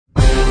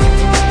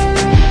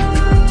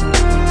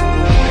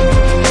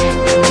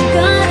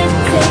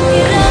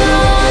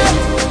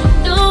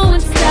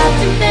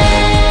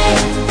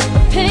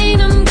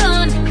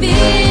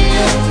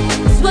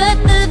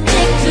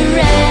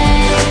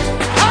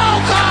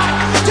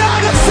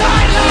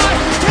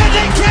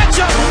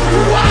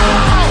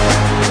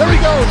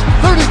throws.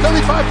 30,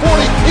 35,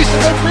 40. He's to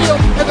midfield,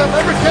 and they'll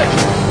never catch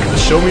him. The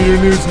Show Me Your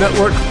News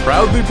Network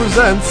proudly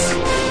presents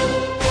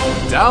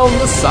Down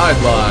the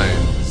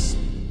Sidelines.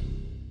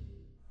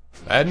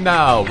 And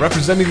now,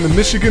 representing the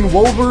Michigan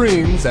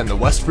Wolverines and the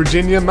West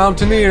Virginia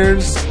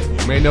Mountaineers,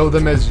 you may know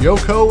them as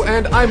Yoko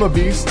and I'm a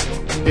Beast,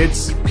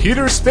 it's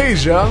Peter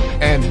Spezia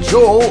and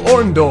Joel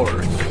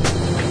Orndorff.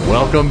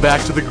 Welcome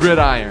back to the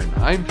Gridiron.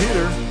 I'm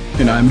Peter.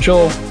 And I'm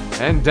Joel.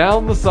 And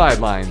Down the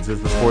Sidelines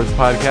is the sports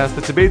podcast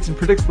that debates and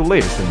predicts the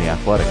latest in the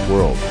athletic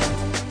world.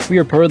 We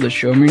are part of the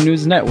Show Me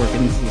News Network,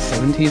 and this is the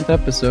 17th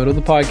episode of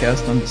the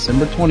podcast on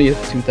December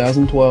 20th,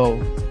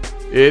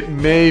 2012. It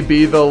may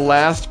be the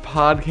last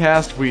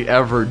podcast we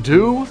ever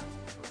do.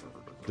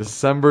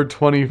 December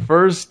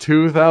 21st,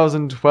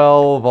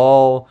 2012,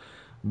 all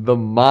the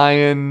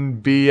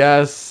Mayan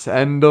BS,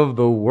 end of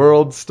the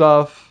world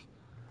stuff.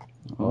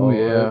 Oh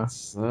yeah.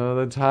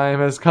 The time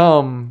has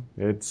come.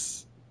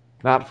 It's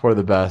not for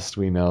the best,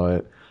 we know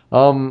it.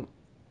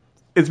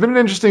 It's been an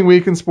interesting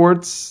week in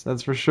sports,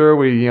 that's for sure.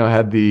 We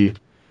had the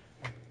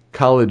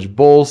college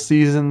bowl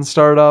season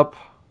start up.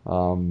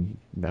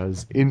 That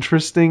was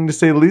interesting to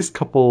say the least.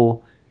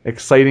 Couple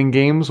exciting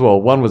games.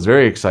 Well, one was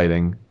very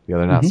exciting, the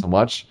other not so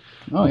much.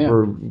 Oh yeah.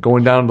 We're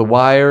going down to the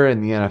wire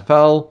in the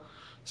NFL.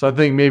 So I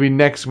think maybe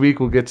next week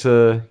we'll get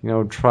to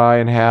try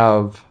and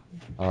have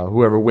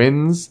whoever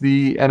wins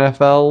the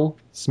NFL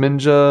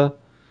SMINJA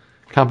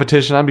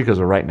competition on, because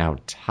we're right now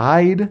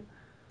tied.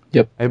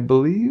 Yep. I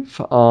believe.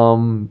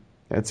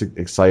 That's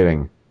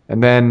exciting.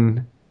 And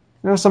then,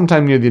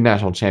 sometime near the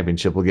national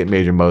championship, we'll get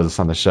Major Moses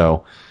on the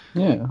show.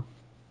 Yeah.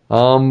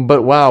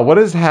 But wow, what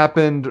has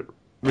happened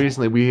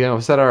recently?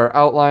 We set our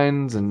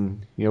outlines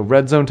and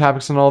red zone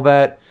topics and all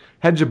that.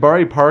 Had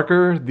Jabari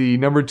Parker, the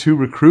number 2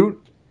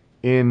 recruit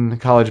in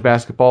college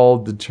basketball,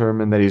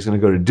 determined that he's going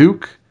to go to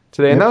Duke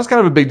today. Yep. And that was kind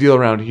of a big deal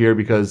around here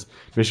because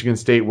Michigan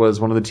State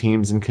was one of the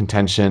teams in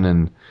contention,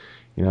 and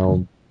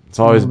it's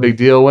always a big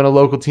deal when a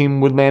local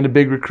team would land a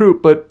big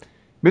recruit. But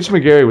Mitch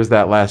McGary was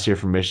that last year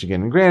for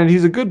Michigan. And granted,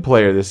 he's a good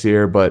player this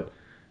year, but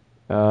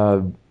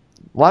a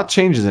lot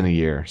changes in a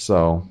year.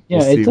 So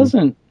yeah, it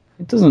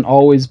doesn't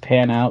always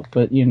pan out,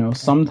 but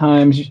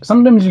sometimes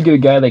you get a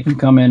guy that can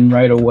come in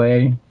right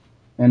away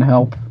and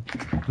help.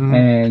 Mm-hmm.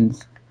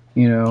 And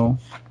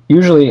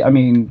usually, a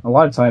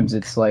lot of times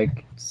it's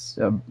like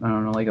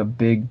like a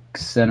big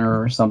center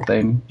or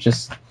something.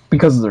 Just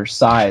because of their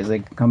size, they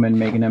can come in and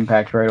make an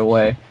impact right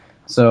away.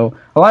 So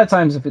a lot of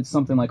times, if it's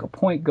something like a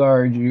point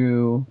guard, it's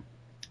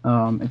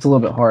a little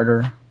bit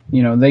harder.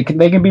 They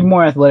can be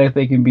more athletic.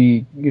 They can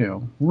be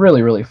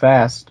really, really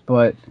fast.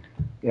 But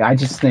I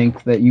just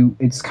think that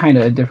it's kind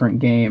of a different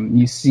game.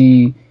 You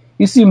see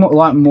a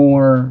lot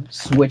more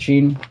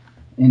switching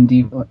in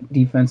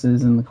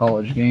defenses in the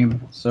college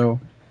game. So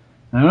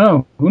I don't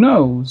know. Who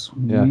knows?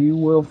 Yeah. We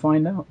will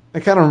find out.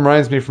 It kind of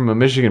reminds me from a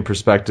Michigan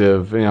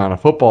perspective, on a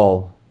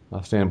football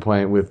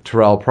standpoint, with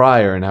Terrell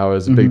Pryor and how it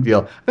was a big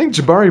deal. I think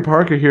Jabari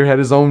Parker here had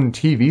his own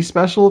TV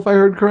special, if I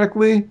heard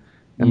correctly.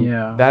 And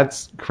yeah,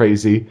 that's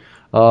crazy.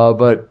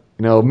 But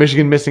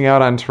Michigan missing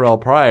out on Terrell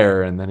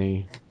Pryor, and then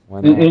he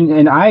went out.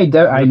 And I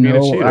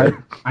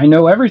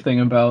know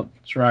everything about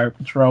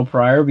Terrell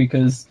Pryor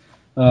because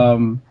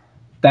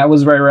that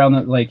was right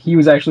around he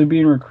was actually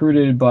being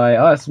recruited by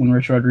us when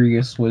Rich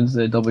Rodriguez was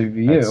at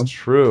WVU. That's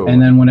true. And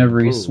then whenever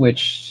he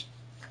switched,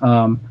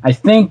 I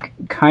think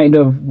kind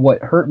of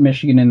what hurt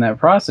Michigan in that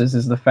process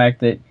is the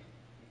fact that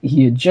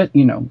he had just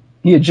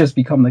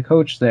become the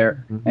coach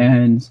there,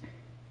 and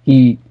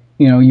he.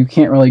 You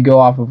can't really go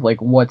off of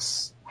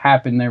what's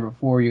happened there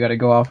before. You got to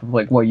go off of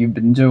what you've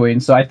been doing.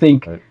 So I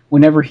think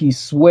whenever he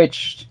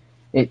switched,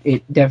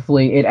 it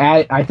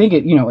added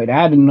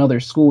another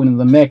school into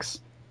the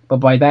mix. But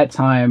by that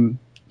time,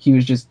 he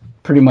was just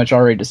pretty much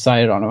already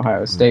decided on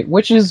Ohio State,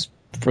 which is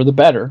for the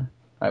better,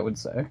 I would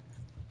say.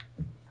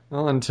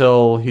 Well,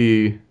 until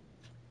he,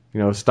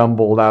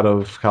 stumbled out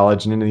of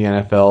college and into the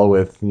NFL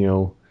with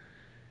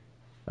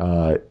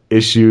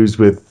issues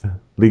with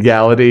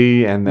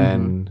legality, and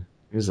then.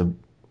 He was a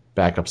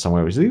backup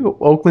somewhere. Was he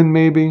Oakland,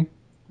 maybe?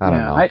 I don't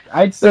know.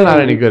 I'd say they're not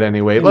any good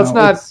anyway. Let's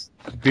not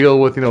deal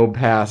with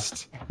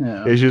past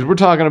issues. We're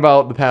talking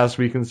about the past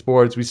week in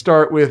sports. We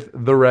start with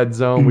the red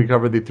zone. We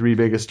cover the 3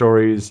 biggest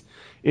stories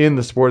in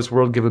the sports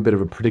world. Give a bit of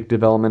a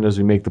predictive element as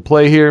we make the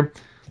play here.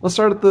 Let's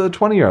start at the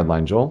 20-yard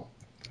line, Joel.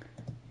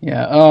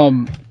 Yeah.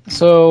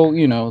 So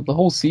the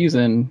whole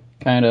season,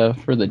 kind of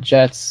for the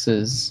Jets,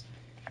 has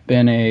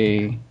been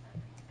a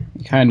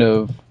kind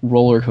of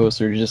roller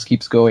coaster. It just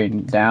keeps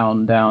going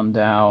down,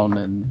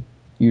 and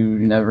you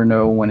never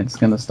know when it's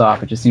going to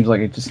stop. It just seems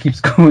like it just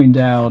keeps going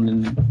down,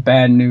 and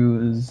bad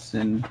news,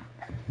 and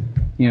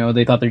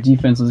they thought their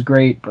defense was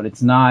great, but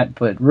it's not.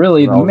 But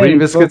really, the main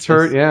Revis gets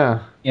hurt, yeah.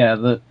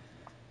 The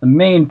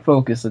main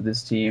focus of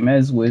this team,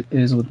 as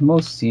with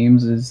most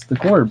teams, is the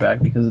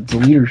quarterback, because it's a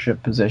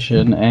leadership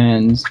position,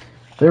 and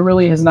there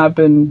really has not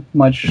been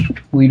much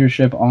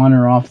leadership on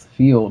or off the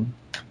field.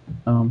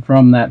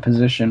 From that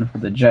position for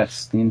the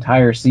Jets the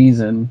entire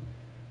season.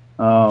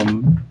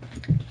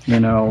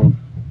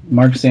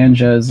 Mark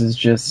Sanchez is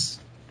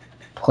just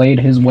played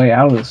his way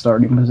out of the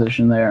starting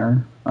position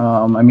there.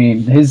 I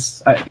mean,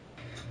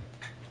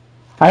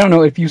 I don't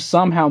know if you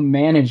somehow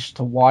managed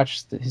to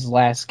watch his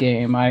last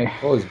game.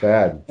 It was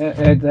bad.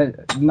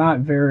 Not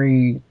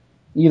very.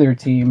 Either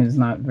team is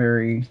not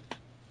very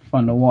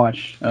fun to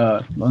watch.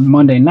 On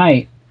Monday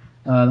night,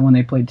 when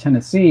they played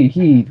Tennessee,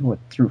 he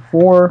threw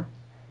four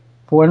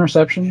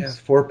interceptions. Yeah,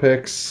 4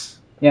 picks.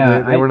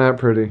 Yeah, they were not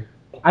pretty.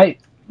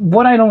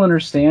 What I don't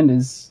understand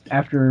is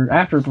after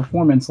a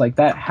performance like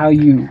that, how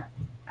you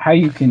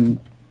can,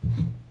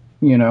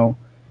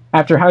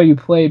 after how you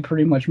played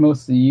pretty much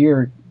most of the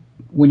year,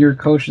 when your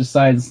coach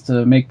decides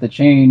to make the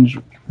change,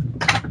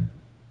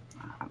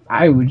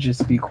 I would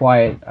just be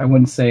quiet. I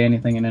wouldn't say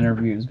anything in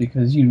interviews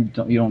because you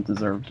don't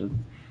deserve to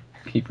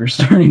keep your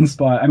starting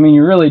spot. I mean,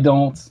 you really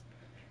don't.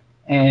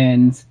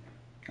 And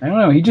I don't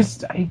know. He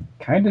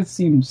kind of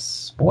seems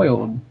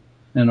spoiled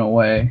in a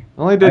way.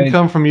 Well, he did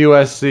come from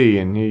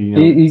USC, and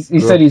he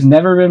said he's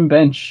never been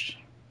benched.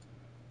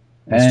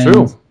 It's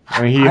true.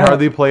 I mean, he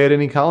hardly played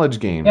any college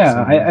games. Yeah,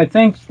 so. I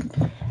think.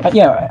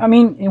 Yeah, I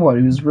mean, he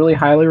was really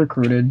highly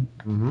recruited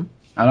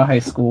out of high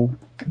school.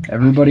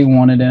 Everybody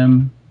wanted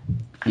him.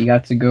 He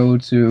got to go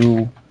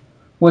to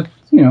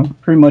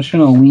pretty much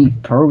an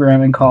elite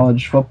program in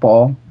college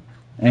football,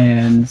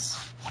 and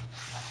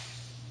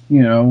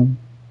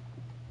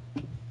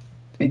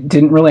it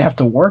didn't really have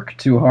to work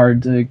too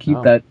hard to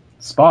keep that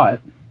spot,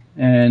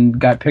 and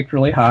got picked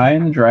really high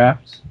in the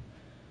draft.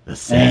 The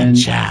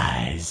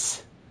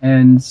franchise.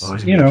 And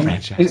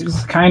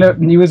it's kind of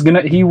he was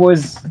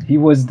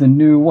the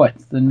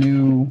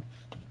new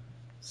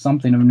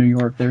something of New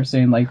York. They're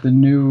saying like the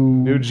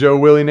new Joe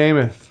Willie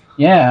Namath.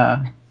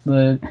 Yeah,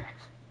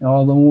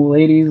 all the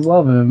ladies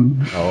love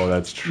him. Oh,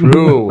 that's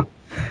true.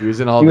 He was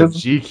in all the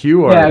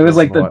GQ articles. Yeah, it was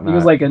like he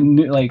was like in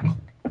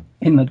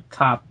the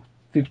top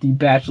 50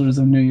 bachelors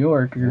of New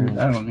York, or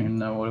I don't even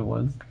know what it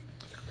was.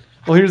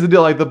 Well, here's the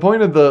deal. Like the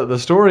point of the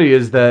story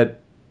is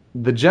that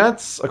the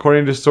Jets,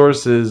 according to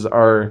sources,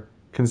 are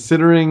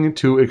considering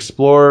to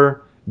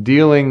explore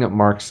dealing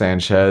Mark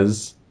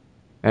Sanchez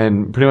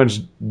and pretty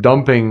much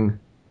dumping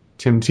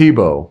Tim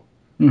Tebow,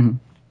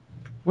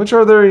 which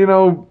are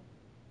their,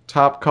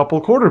 top couple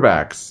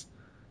quarterbacks.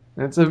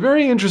 And it's a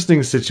very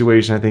interesting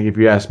situation, I think, if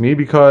you ask me,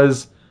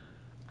 because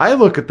I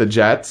look at the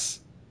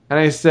Jets and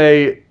I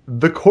say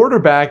the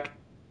quarterback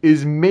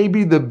is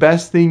maybe the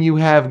best thing you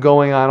have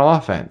going on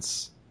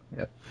offense.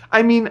 Yep.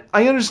 I mean,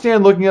 I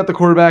understand looking at the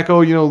quarterback,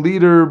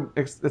 leader,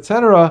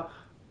 etc.,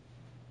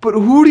 but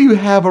who do you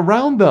have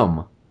around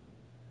them?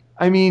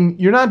 I mean,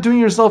 you're not doing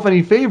yourself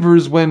any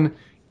favors when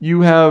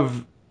you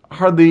have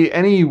hardly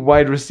any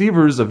wide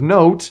receivers of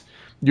note.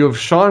 You have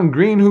Sean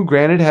Green, who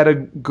granted had a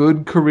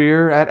good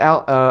career at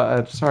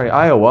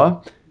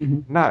Iowa,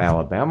 not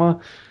Alabama.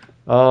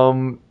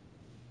 And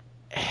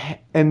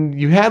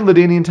you had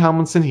LaDainian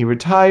Tomlinson. He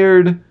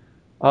retired.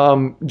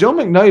 Joe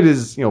McKnight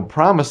is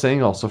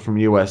promising, also from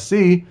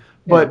USC.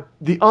 But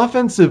the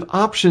offensive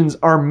options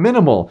are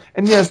minimal.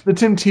 And yes, the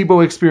Tim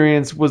Tebow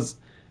experience was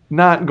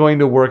not going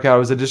to work out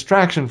as a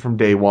distraction from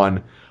day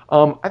one.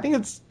 I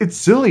think it's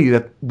silly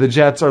that the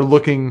Jets are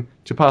looking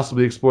to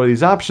possibly explore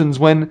these options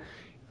when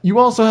you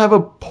also have a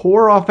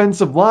poor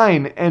offensive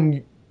line.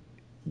 And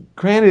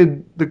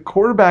granted, the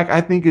quarterback,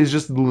 I think, is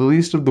just the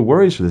least of the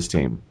worries for this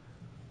team.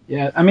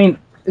 Yeah, I mean,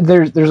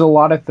 there's a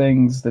lot of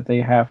things that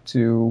they have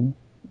to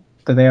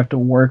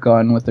work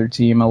on with their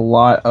team. A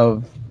lot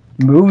of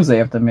moves they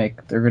have to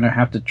make. They're going to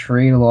have to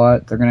trade a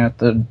lot. They're going to have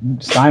to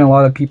sign a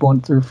lot of people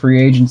through free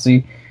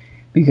agency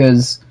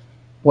because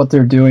what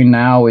they're doing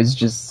now is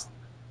just,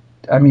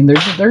 I mean,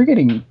 they're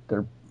getting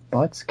their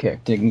butts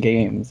kicked in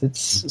games.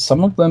 It's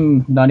some of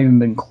them not even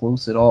been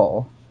close at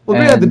all.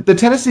 Well, yeah, the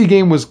Tennessee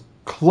game was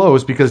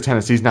close because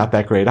Tennessee's not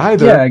that great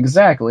either. Yeah,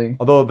 exactly.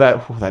 Although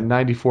that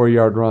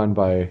 94-yard run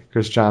by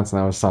Chris Johnson,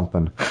 that was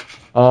something.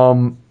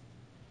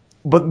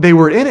 But they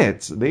were in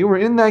it. They were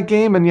in that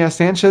game, and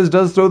Sanchez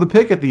does throw the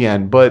pick at the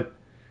end, but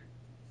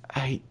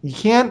you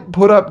can't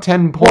put up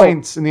 10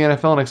 points in the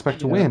NFL and expect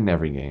to win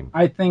every game.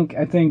 I think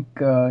I think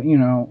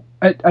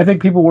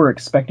people were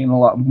expecting a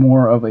lot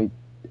more of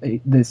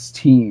this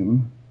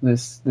team,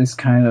 this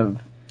kind of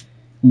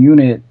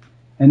unit,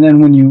 and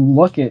then when you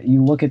look at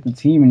the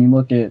team and you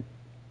look at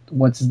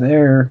what's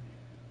there,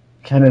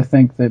 kind of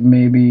think that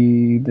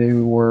maybe they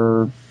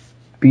were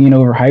being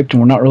overhyped and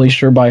we're not really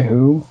sure by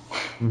who.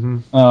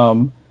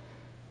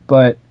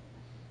 But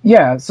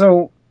yeah,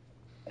 so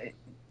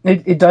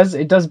it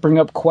does bring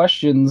up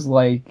questions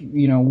like,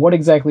 what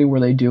exactly were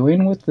they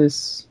doing with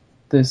this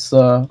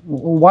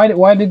why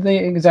did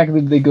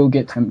they go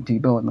get Tim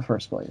Tebow in the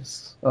first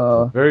place?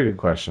 Very good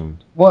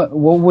question. What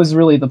was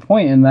really the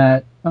point in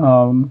that?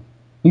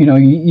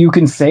 You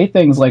can say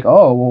things like,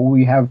 oh, well,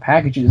 we have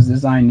packages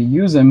designed to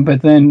use him,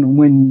 but then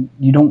when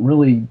you don't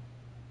really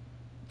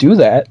do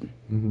that,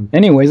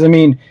 anyways, I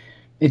mean,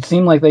 it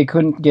seemed like they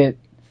couldn't get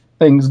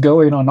things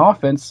going on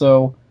offense,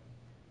 so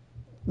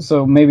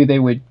maybe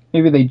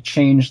they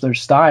changed their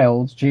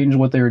style, changed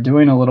what they were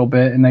doing a little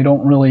bit, and they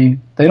didn't really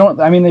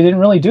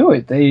do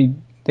it.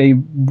 They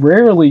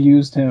rarely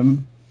used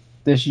him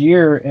this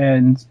year,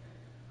 and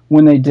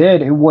when they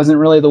did, it wasn't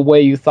really the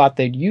way you thought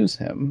they'd use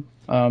him.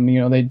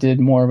 They did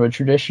more of a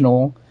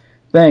traditional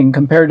thing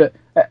compared to.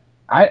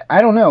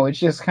 I don't know. It's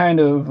just kind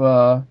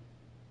of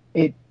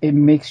it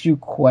makes you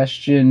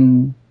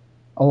question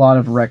a lot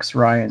of Rex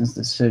Ryan's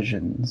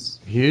decisions.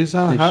 He's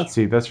on a hot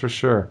seat, that's for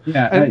sure.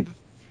 Yeah, and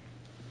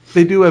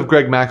they do have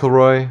Greg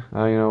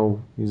McElroy.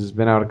 He's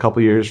been out a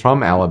couple years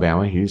from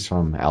Alabama. He's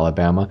from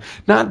Alabama.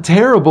 Not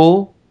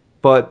terrible,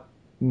 but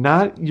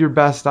not your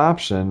best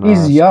option.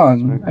 He's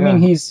young. Yeah.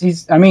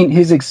 I mean,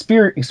 his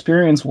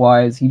experience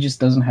wise, he just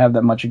doesn't have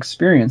that much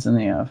experience in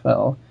the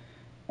NFL.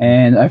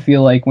 And I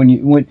feel like when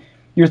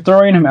you're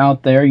throwing him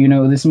out there,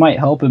 this might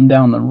help him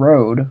down the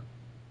road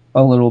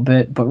a little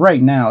bit, but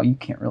right now you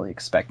can't really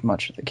expect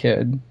much of the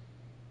kid.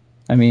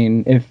 I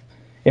mean,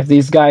 if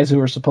these guys who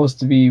are supposed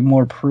to be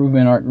more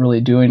proven aren't really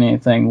doing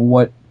anything,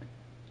 what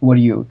do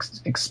you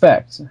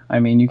expect? I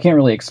mean, you can't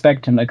really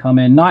expect him to come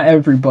in. Not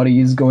everybody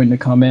is going to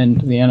come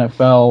into the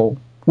NFL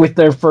with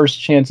their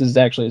first chances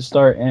to actually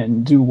start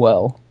and do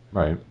well.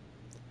 Right.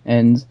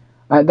 And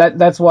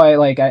that's why,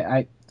 like,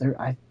 I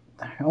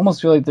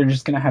almost feel like they're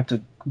just going to have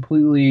to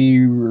completely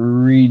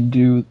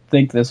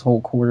think this whole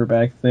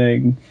quarterback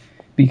thing,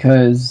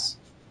 because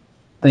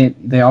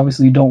they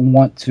obviously don't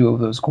want two of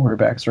those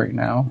quarterbacks right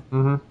now.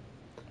 Mm-hmm.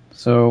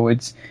 So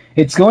it's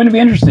going to be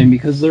interesting,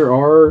 because there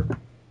are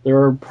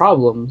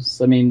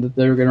problems. I mean, that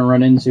they're going to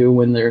run into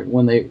when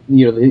they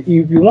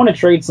you want to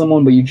trade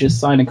someone, but you just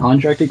sign a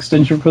contract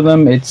extension for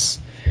them. It's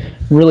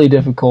really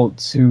difficult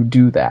to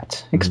do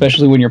that,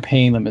 especially when you're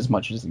paying them as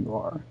much as you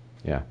are.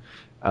 Yeah.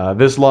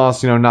 This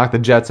loss, knocked the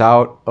Jets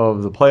out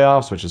of the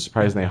playoffs, which is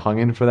surprising they hung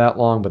in for that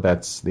long, but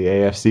that's the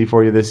AFC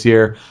for you this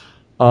year.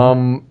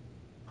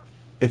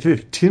 If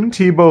Tim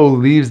Tebow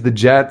leaves the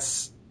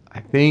Jets, I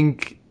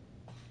think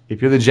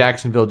if you're the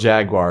Jacksonville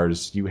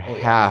Jaguars, you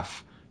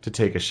have to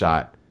take a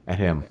shot at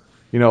him.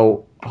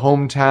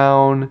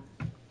 Hometown,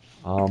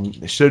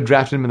 they should have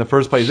drafted him in the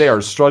first place. They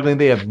are struggling.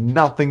 They have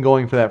nothing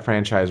going for that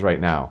franchise right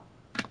now.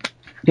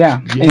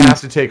 Yeah. You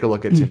have to take a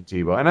look at Tim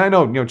Tebow. And I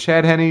know,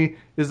 Chad Henne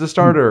is the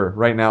starter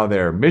right now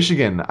there.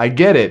 Michigan, I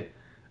get it.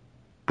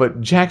 But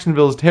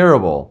Jacksonville's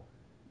terrible.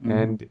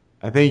 And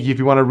I think if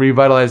you want to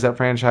revitalize that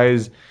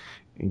franchise,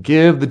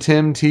 give the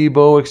Tim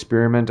Tebow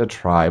experiment a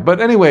try. But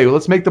anyway,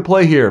 let's make the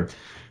play here.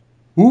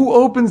 Who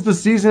opens the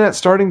season at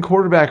starting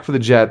quarterback for the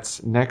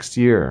Jets next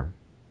year?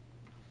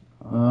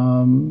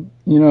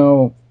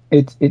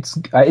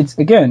 It's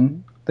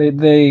again,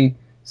 they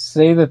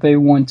say that they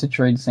want to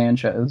trade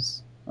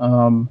Sanchez.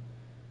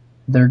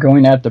 They're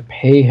going to have to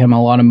pay him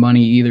a lot of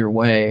money either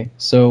way.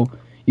 So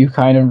you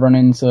kind of run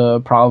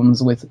into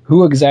problems with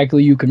who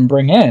exactly you can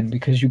bring in,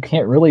 because you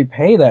can't really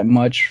pay that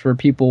much for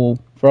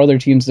other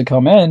teams to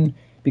come in,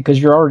 because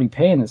you're already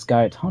paying this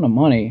guy a ton of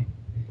money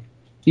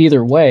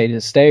either way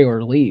to stay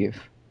or leave.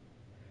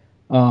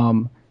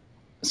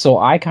 So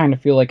I kind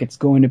of feel like it's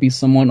going to be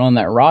someone on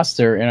that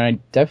roster, and I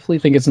definitely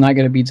think it's not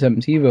going to be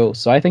Tim Tebow.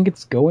 So I think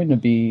it's going to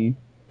be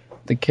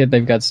the kid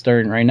they've got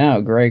starting right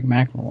now, Greg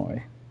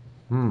McElroy.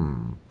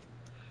 I'm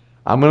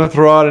going to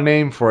throw out a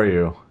name for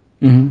you.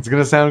 Mm-hmm. It's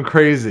going to sound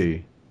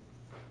crazy.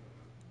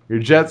 Your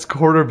Jets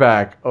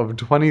quarterback of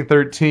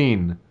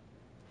 2013,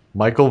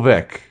 Michael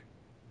Vick.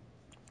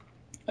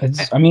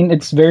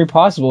 It's very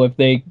possible if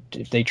they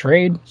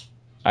trade.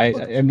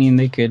 I mean,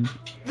 they could.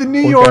 The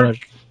New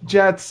York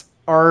Jets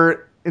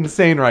are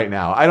insane right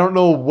now. I don't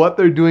know what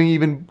they're doing,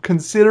 even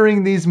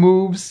considering these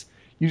moves.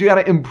 You got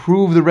to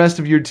improve the rest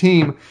of your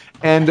team,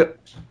 and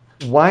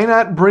why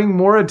not bring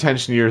more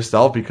attention to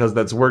yourself, because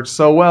that's worked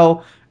so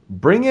well.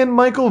 Bring in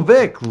Michael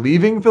Vick,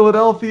 leaving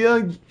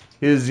Philadelphia,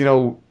 his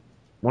one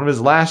of his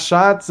last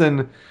shots,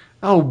 and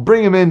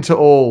bring him into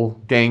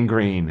old Gang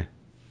Green.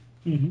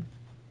 Mm-hmm.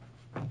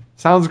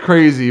 Sounds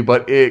crazy,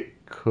 but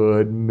it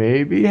could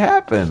maybe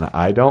happen.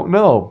 I don't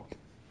know.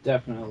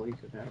 Definitely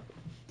could happen.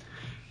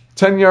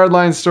 10-yard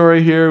line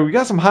story here. We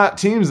got some hot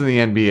teams in the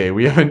NBA.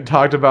 We haven't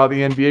talked about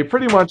the NBA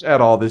pretty much at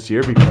all this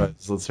year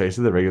because, let's face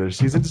it, the regular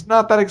season is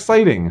not that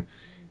exciting.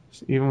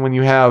 Even when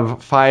you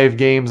have 5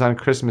 games on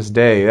Christmas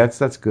Day,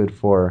 that's good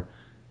for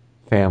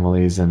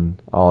families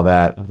and all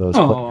that of those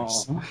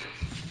players.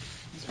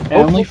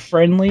 Family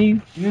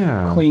friendly,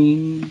 yeah,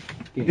 clean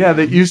games. Yeah,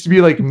 that used to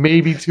be like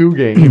maybe 2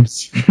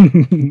 games.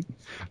 The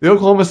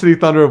Oklahoma City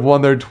Thunder have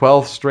won their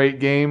 12th straight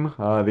game.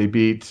 They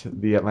beat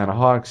the Atlanta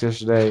Hawks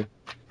yesterday.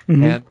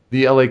 Mm-hmm. And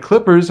the LA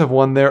Clippers have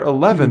won their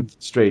 11th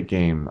straight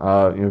game.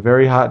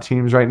 Very hot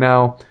teams right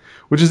now,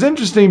 which is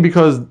interesting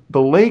because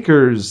the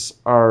Lakers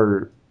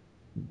are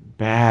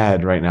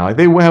bad right now. Like,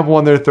 they have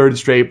won their 3rd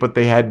straight, but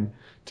they had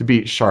to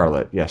beat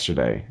Charlotte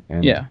yesterday.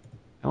 And yeah.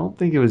 I don't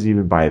think it was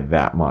even by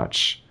that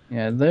much.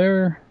 Yeah,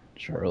 they're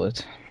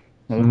Charlotte.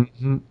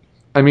 Mm-hmm.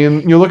 I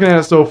mean, you're looking at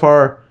it so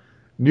far.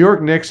 New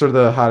York Knicks are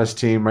the hottest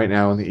team right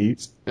now in the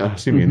East. In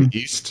the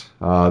East.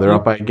 They're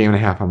up by a game and a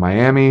half on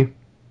Miami.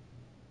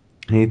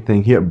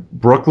 Anything here?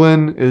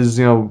 Brooklyn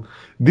is,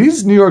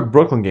 these New York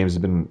Brooklyn games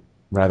have been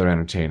rather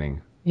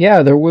entertaining.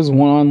 Yeah, there was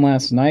one on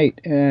last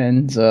night,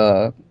 and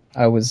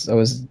I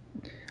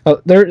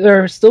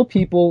There are still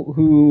people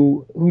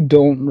who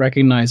don't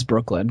recognize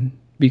Brooklyn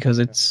because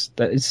it's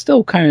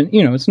still kind of,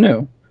 it's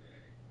new,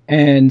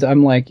 and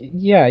I'm like,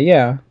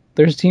 yeah,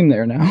 there's a team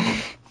there now.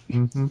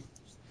 Mm-hmm.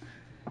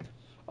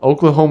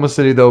 Oklahoma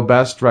City, though,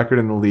 best record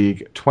in the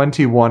league,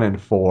 21-4.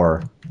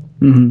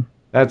 Mm-hmm.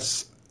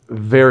 That's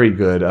very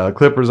good.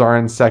 Clippers are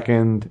in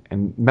second,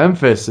 and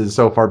Memphis has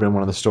so far been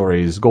one of the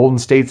stories. Golden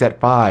State's at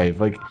 5.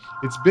 Like,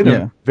 it's been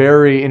a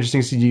very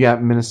interesting season. You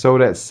got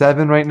Minnesota at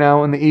 7 right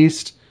now in the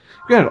East.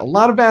 Granted, a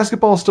lot of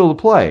basketball still to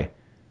play.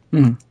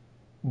 Mm-hmm.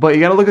 But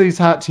you got to look at these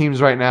hot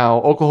teams right now.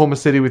 Oklahoma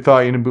City, we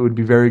thought would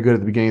be very good at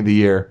the beginning of the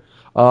year.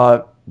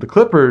 The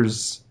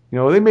Clippers,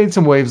 they made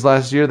some waves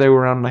last year. They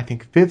were around, I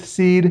think, 5th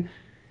seed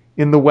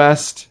in the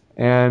West,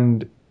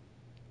 and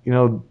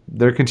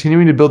they're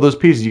continuing to build those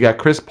pieces. You got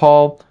Chris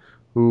Paul,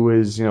 who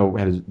is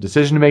had a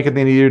decision to make at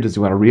the end of the year. Does he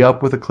want to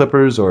re-up with the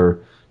Clippers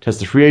or test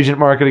the free agent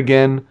market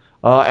again?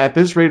 At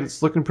this rate,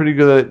 it's looking pretty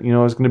good that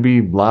it's going to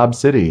be Lob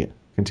City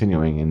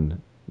continuing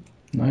in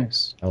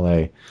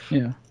LA.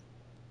 Yeah.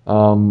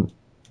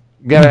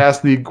 Gotta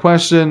ask the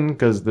question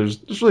because there's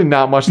really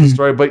not much to the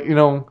story, but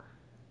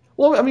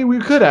well, I mean, we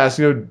could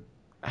ask,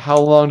 how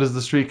long does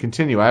the streak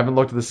continue? I haven't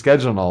looked at the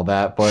schedule and all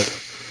that, but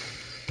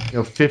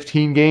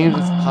 15 games,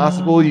 it's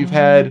possible. You've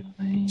had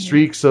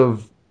streaks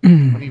of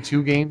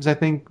 22 games, I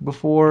think,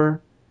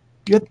 before.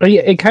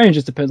 It kind of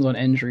just depends on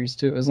injuries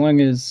too. As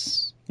long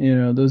as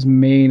those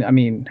main, I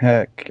mean,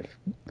 heck,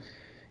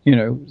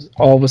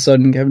 all of a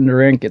sudden Kevin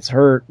Durant gets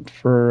hurt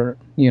for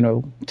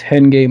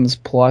 10 games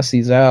plus,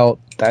 he's out.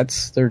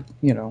 That's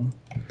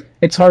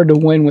it's hard to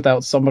win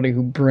without somebody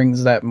who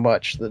brings that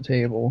much to the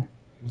table.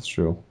 That's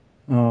true.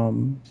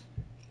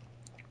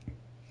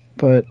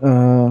 But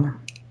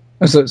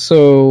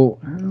so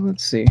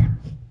let's see.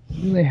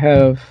 Who do they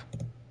have?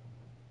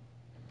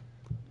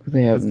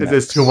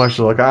 It's too much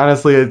to look.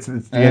 Honestly, it's the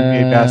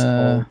NBA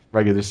basketball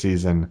regular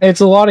season.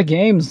 It's a lot of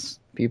games,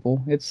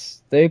 people.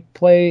 They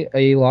play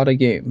a lot of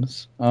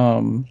games.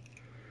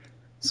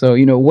 So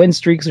win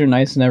streaks are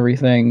nice and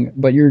everything,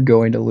 but you're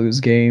going to lose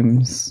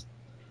games.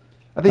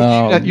 I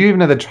think you even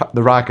had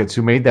the Rockets,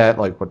 who made that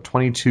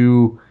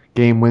 22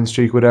 game win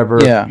streak,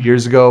 whatever,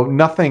 years ago.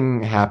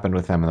 Nothing happened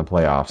with them in the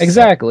playoffs.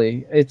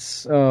 Exactly.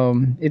 It's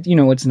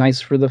it's nice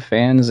for the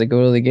fans that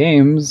go to the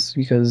games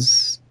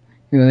because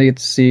they get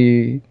to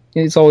see.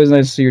 It's always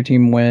nice to see your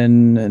team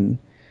win and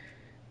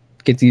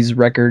get these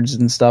records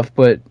and stuff,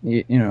 but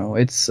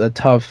it's a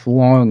tough,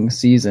 long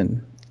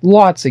season.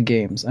 Lots of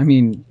games. I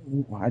mean,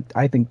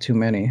 I think too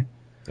many.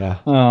 Yeah.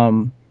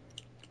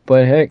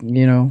 But heck,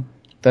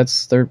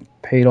 they're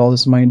paid all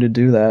this money to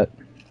do that.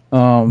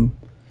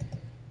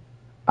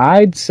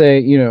 I'd say,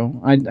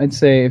 I'd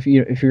say if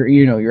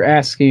you're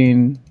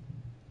asking,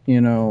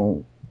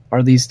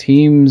 are these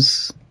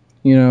teams,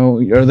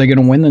 are they going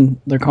to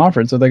win their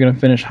conference? Are they going to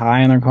finish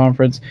high in their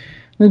conference?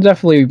 They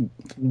definitely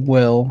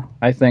will,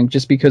 I think,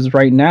 just because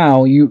right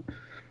now you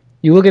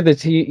look at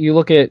team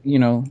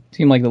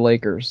like the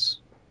Lakers,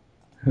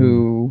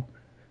 who,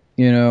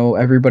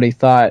 everybody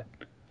thought,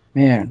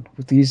 man,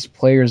 with these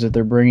players that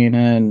they're bringing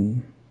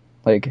in,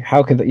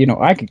 how could they,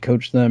 I could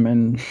coach them,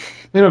 and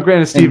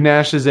granted, Steve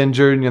Nash is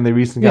injured, and they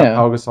recently got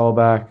Pau Gasol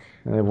back,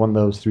 and they won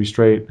those 3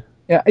 straight.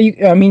 Yeah,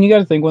 I mean, you got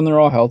to think when they're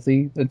all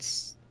healthy,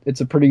 it's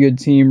a pretty good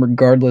team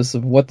regardless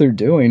of what they're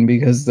doing,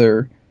 because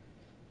there's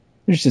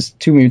just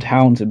too many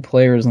talented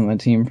players on the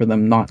team for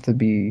them not to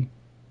be,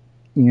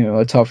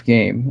 a tough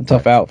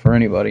out for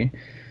anybody.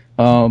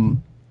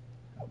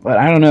 But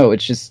I don't know.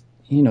 It's just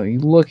you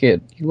look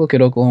at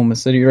Oklahoma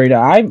City right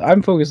now.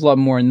 I'm focused a lot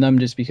more on them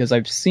just because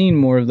I've seen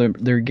more of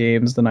their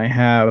games than I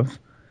have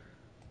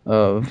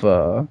of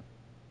the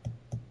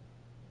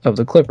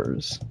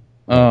Clippers.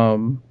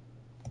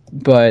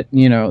 But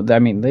I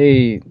mean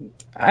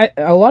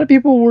a lot of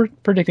people were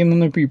predicting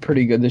them to be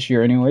pretty good this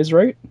year, anyways,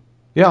 right?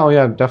 Yeah. Oh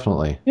yeah,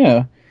 definitely.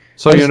 Yeah.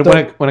 So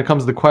when it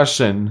comes to the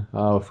question,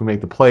 if we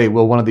make the play,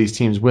 will one of these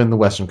teams win the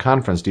Western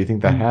Conference? Do you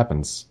think that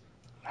happens?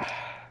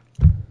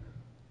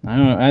 I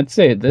don't know. I'd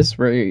say at this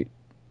rate,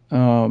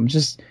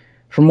 just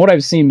from what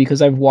I've seen,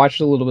 because I've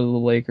watched a little bit of the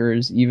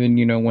Lakers,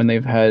 even when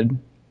they've had,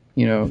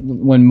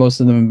 when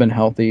most of them have been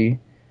healthy,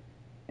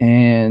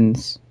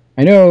 and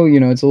I know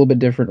it's a little bit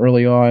different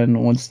early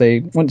on once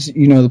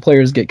the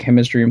players get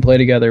chemistry and play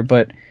together.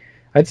 But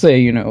I'd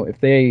say if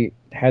they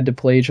had to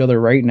play each other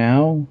right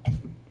now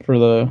for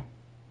the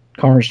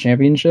conference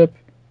championship,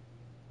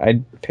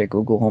 I'd pick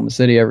Oklahoma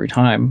City every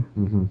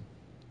time,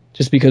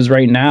 just because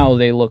right now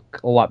they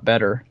look a lot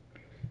better.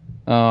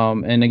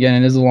 And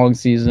again, it is a long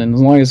season.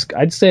 As long as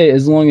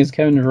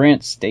Kevin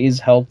Durant stays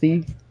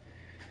healthy,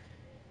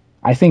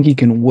 I think he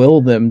can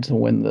will them to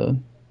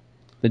win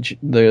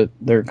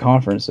their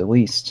conference at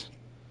least,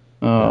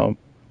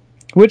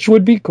 which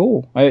would be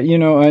cool.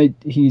 The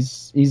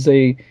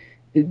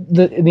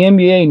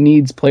NBA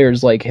needs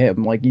players like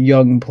him, like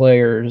young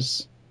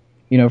players,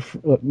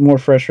 more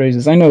fresh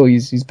faces. I know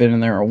he's been in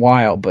there a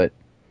while, but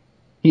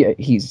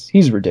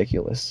he's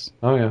ridiculous.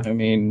 Oh yeah, I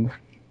mean.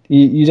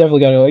 You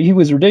definitely got to. He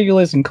was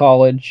ridiculous in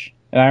college,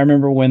 and I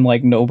remember when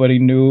nobody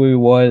knew who he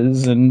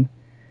was, and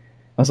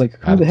was like,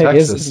 who Out the of heck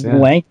Texas, is this yeah.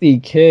 lengthy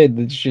kid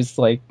that's just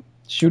like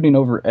shooting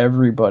over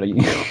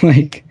everybody?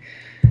 Like,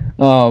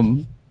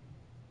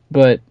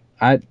 but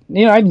I'd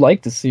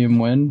like to see him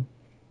win.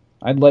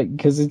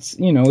 Because it's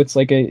it's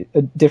like a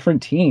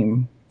different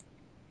team.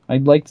 I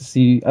like to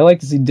see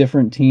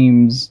different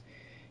teams,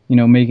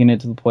 making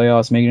it to the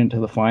playoffs, making it to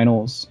the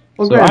finals.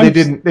 Well, So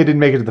granted, they didn't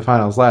make it to the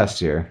finals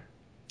last year.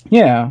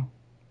 Yeah,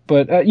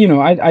 but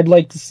I'd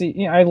like to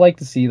see I'd like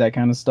to see that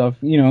kind of stuff.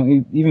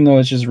 Even though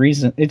it's just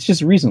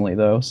recently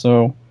though.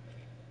 So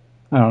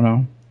I don't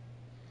know.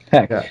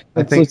 Heck, Yeah,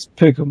 let's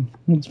pick them.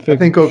 I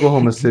think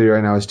Oklahoma City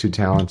right now is too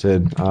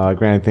talented.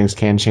 Granted, things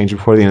can change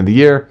before the end of the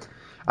year.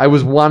 I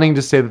was wanting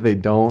to say that they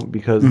don't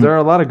because there are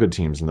a lot of good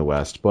teams in the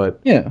West, but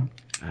Yeah.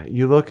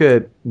 you look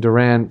at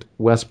Durant,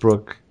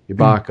 Westbrook,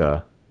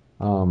 Ibaka.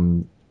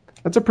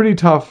 That's a pretty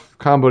tough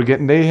combo to get,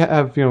 and they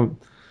have I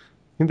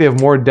think they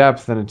have more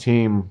depth than a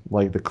team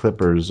like the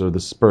Clippers or the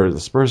Spurs. The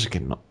Spurs are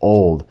getting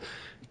old,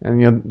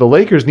 and the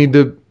Lakers need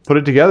to put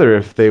it together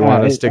if they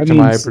want to stick to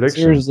my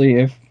prediction.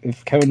 Seriously,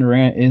 if Kevin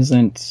Durant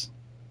isn't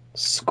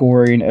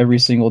scoring every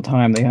single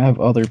time, they have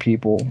other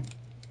people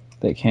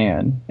that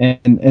can.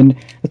 And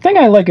the thing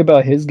I like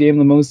about his game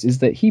the most is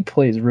that he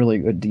plays really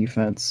good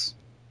defense.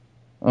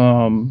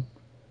 And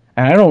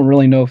I don't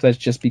really know if that's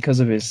just because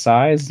of his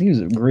size. He's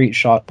a great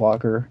shot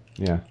blocker.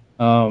 Yeah.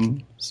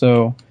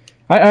 So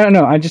I don't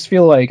know. I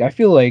feel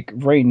like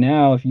right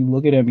now, if you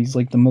look at him, he's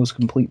like the most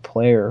complete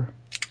player.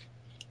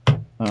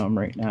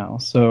 Right now.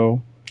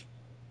 So,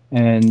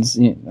 and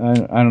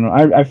I don't know.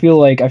 I feel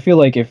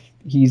like if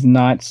he's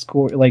not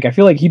score, like I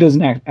feel like he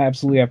doesn't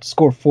absolutely have to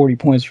score 40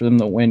 points for them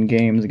to win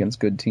games against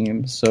good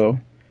teams. So,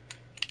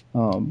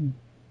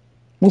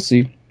 we'll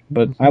see.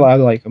 But I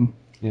like him.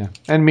 Yeah.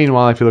 And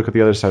meanwhile, if you look at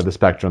the other side of the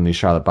spectrum, the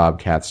Charlotte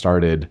Bobcats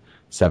started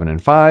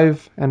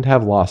 7-5 and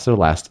have lost their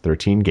last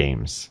 13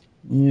 games.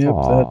 Yep,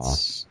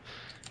 Aww.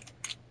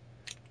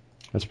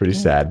 That's pretty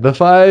sad. The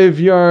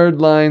 5-yard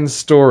line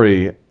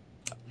story.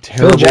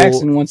 Terrible. Phil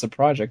Jackson wants a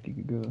project. You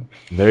could go.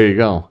 There you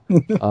go.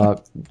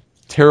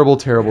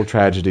 Terrible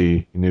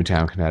tragedy in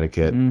Newtown,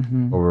 Connecticut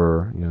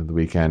over the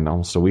weekend,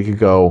 almost a week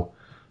ago.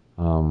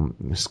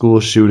 School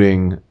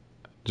shooting,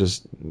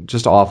 just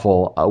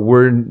awful.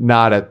 We're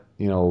not a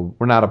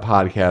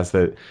podcast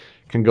that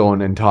can go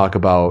in and talk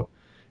about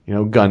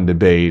gun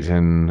debate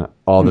and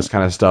all this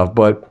kind of stuff,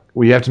 but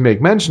we have to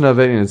make mention of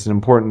it, and it's an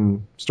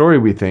important story,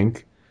 we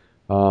think.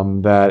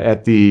 That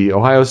at the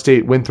Ohio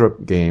State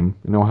Winthrop game,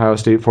 an Ohio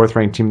State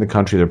fourth-ranked team in the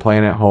country, they're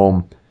playing at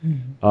home,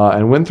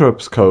 and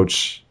Winthrop's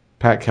coach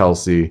Pat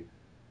Kelsey,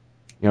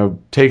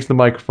 takes the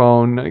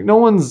microphone. No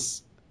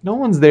one's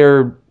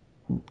there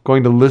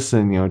going to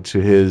listen, to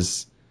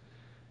his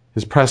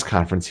press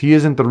conference. He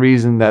isn't the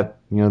reason that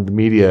the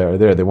media are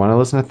there. They want to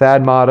listen to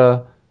Thad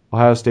Matta,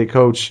 Ohio State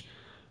coach,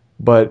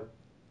 but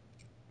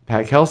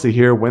Pat Kelsey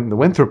here, when the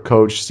Winthrop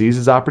coach sees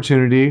his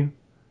opportunity,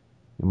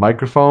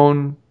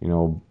 microphone,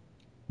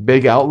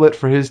 big outlet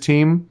for his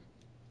team,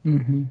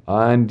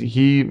 and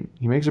he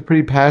makes a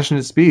pretty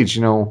passionate speech,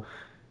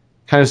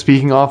 kind of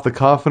speaking off the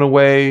cuff in a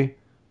way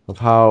of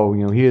how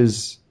he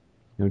has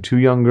two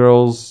young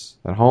girls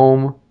at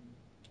home,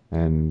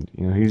 and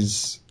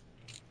he's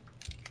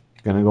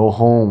gonna go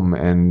home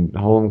and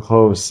hold them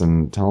close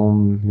and tell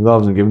them he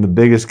loves them, give them the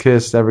biggest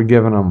kiss ever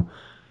given them.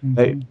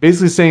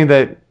 Basically saying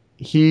that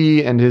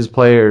he and his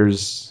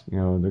players, they're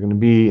going to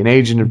be an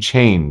agent of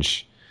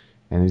change,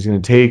 and he's going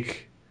to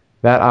take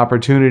that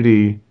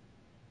opportunity,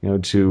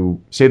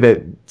 to say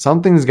that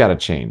something's got to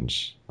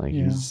change.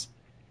 He's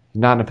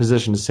not in a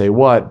position to say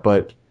what,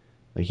 but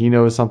he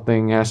knows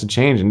something has to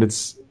change, and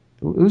it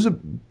was a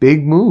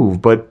big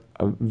move, but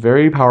a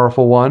very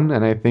powerful one,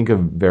 and I think a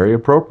very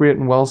appropriate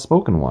and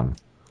well-spoken one.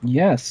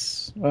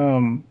 Yes,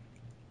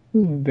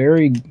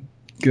 very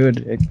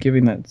good at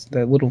giving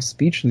that little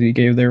speech that he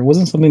gave there. It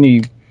wasn't something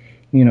he,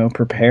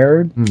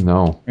 prepared.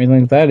 No. Or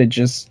anything like that. It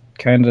just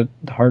kind of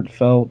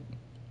heartfelt,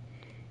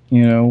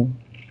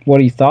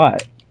 what he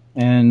thought.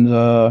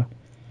 And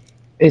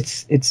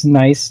it's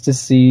nice to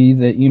see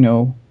that,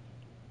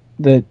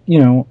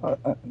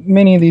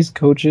 many of these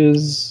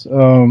coaches,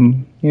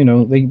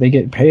 they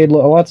get paid,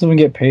 lots of them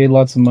get paid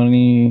lots of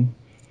money,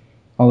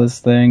 all this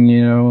thing,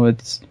 they're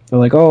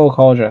like, oh,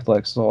 college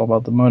athletics is all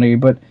about the money,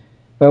 but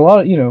a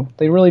lot of,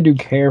 they really do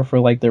care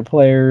for their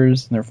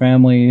players and their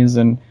families,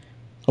 and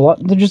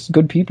they're just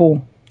good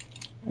people,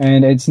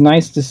 and it's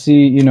nice to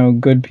see,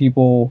 good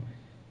people,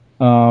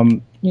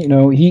 he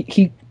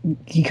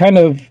kind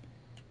of,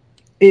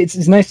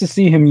 it's nice to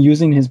see him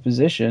using his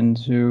position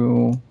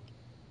to,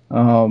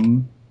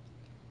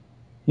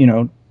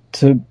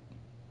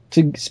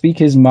 to speak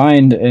his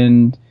mind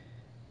and,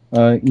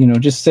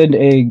 just send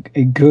a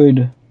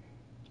good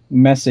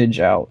message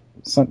out.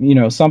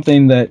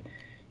 Something that,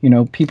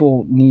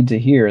 people need to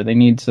hear. They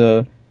need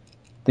to,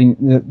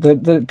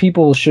 the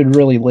people should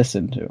really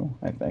listen to,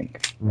 I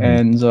think.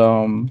 And,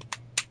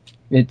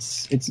 I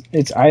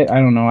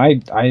don't know.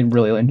 I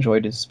really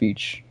enjoyed his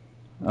speech.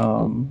 I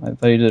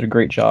thought he did a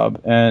great job,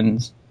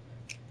 and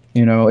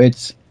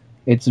it's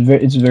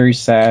very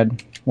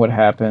sad what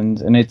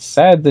happened, and it's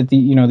sad that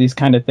these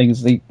kind of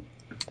things they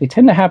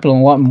tend to happen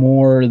a lot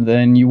more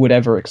than you would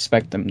ever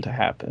expect them to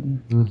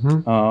happen.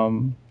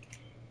 Mm-hmm.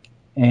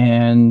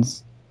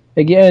 And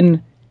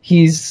again,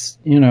 he's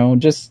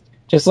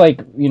just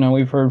like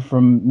we've heard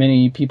from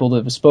many people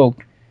that have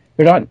spoke,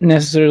 they're not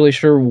necessarily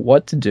sure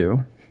what to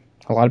do.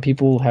 A lot of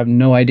people have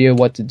no idea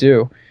what to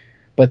do,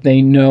 but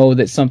they know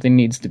that something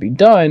needs to be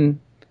done,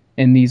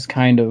 and these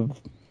kind of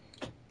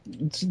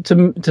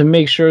to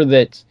make sure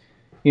that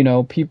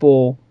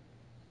people,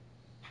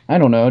 I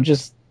don't know,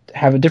 just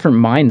have a different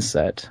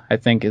mindset, I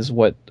think is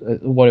what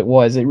it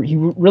was. He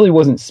really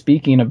wasn't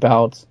speaking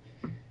about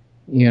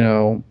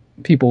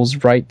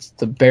people's rights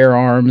to bear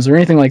arms or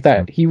anything like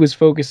that. He was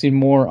focusing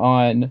more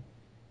on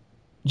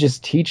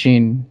just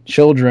teaching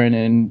children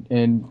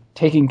and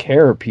taking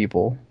care of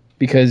people,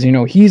 because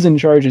he's in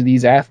charge of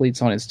these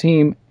athletes on his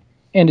team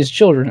and his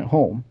children at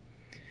home.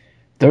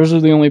 Those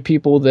are the only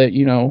people that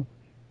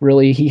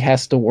really he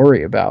has to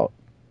worry about.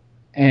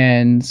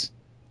 And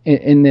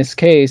in this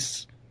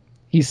case,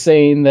 he's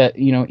saying that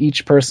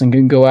each person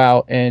can go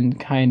out and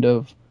kind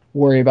of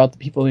worry about the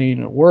people they need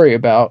to worry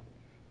about,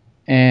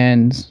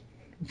 and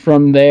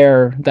from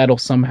there that'll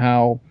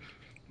somehow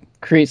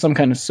create some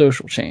kind of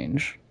social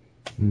change.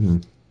 Mm-hmm.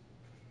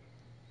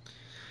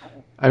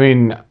 I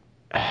mean,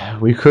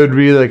 we could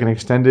read like an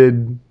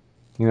extended,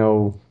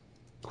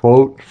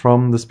 quote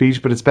from the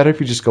speech, but it's better if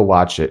you just go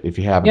watch it if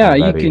you haven't. Yeah,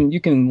 already.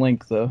 you can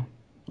link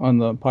on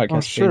the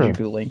podcast sure. page. You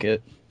can link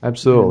it.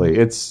 Absolutely,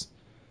 it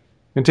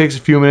takes a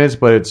few minutes,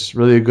 but it's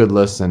really a good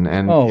listen,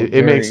 and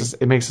it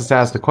makes us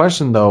ask the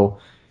question though: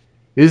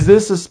 is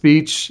this a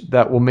speech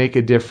that will make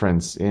a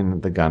difference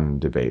in the gun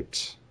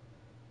debate?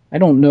 I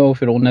don't know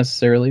if it'll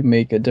necessarily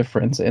make a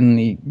difference in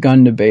the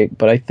gun debate,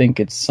 but I think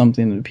it's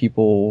something that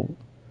people,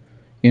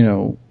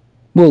 will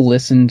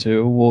listen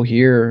to, will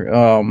hear.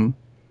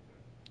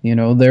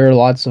 There are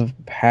lots of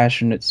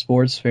passionate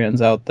sports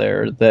fans out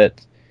there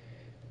that,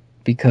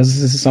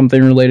 because this is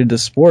something related to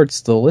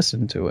sports, they'll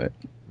listen to it.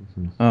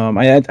 Mm-hmm.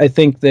 I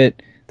think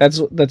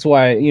that's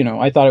why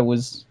I thought it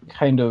was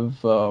kind of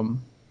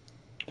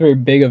very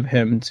big of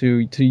him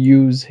to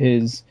use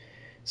his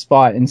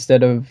spot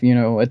instead of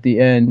at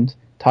the end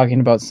talking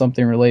about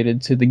something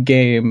related to the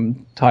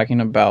game,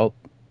 talking about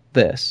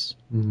this.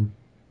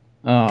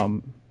 Mm-hmm.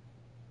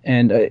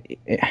 And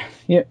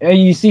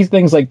you see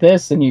things like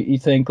this, and you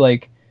think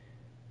like,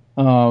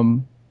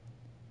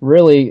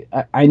 really,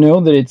 I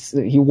know that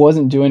he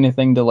wasn't doing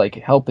anything to like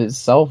help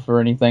himself or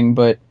anything,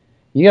 but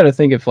you got to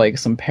think if like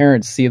some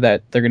parents see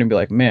that, they're going to be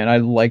like, man,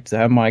 I'd like to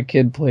have my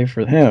kid play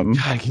for him.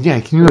 God, can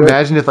you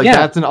imagine if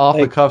that's an off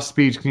the cuff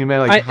speech? Can you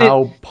imagine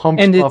how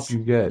pumped up you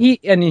get?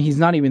 He's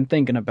not even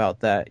thinking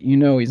about that.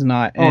 He's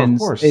not. Oh, and of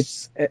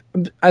course.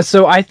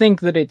 So I think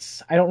that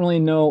I don't really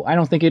know. I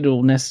don't think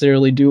it'll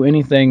necessarily do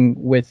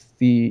anything with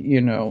the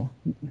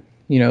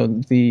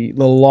the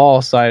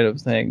law side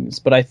of things,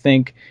 but I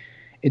think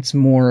it's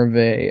more of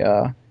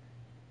a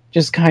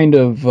just kind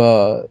of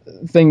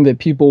thing that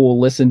people will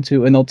listen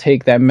to, and they'll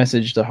take that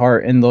message to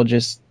heart, and they'll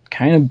just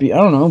kind of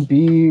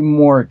be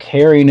more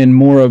caring and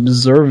more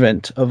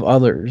observant of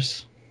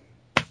others.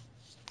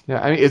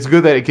 Yeah, I mean, it's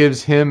good that it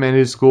gives him and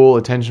his school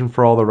attention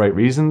for all the right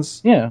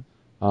reasons. Yeah.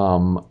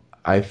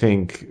 I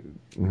think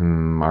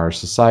our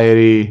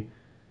society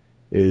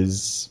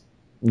is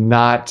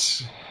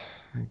not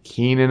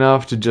keen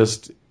enough to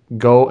just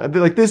go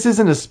like, this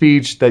isn't a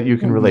speech that you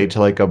can relate to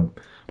like a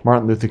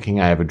Martin Luther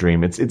King, I Have a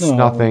Dream. It's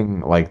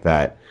nothing like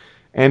that.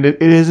 And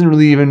it hasn't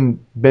really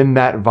even been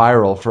that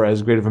viral for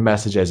as great of a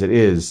message as it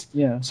is.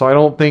 Yeah. So I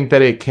don't think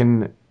that it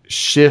can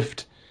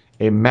shift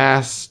a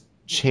mass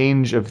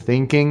change of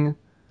thinking.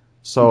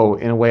 So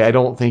in a way, I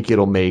don't think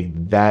it'll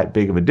make that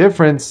big of a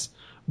difference.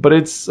 But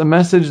it's a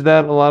message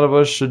that a lot of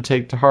us should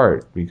take to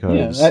heart,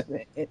 because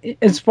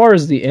as far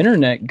as the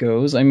internet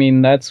goes, I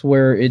mean, that's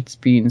where it's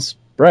being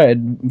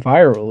spread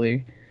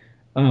virally.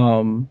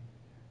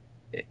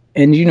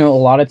 And, a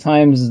lot of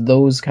times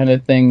those kind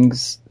of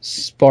things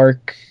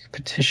spark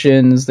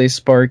petitions, they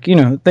spark,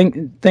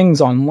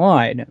 things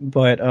online.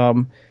 But,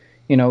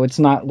 it's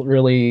not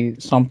really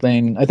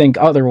something, I think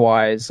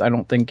otherwise, I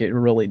don't think it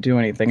really do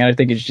anything. I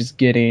think it's just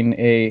getting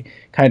a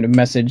kind of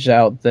message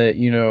out that,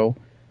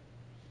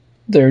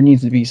 there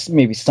needs to be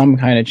maybe some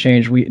kind of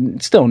change.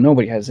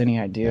 Nobody has any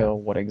idea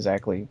what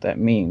exactly that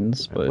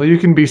means. But well, you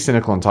can be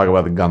cynical and talk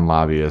about the gun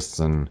lobbyists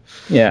and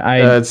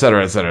et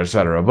cetera, et cetera, et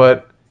cetera.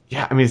 But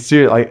yeah, I mean,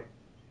 seriously, like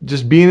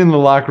just being in the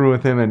locker room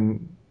with him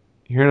and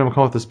hearing him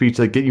come with the speech,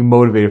 like get you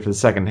motivated for the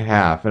second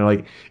half. And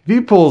like if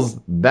he pulls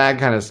that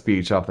kind of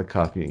speech off the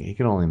cuff, you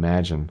can only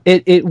imagine.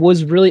 It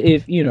was really,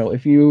 if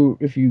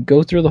you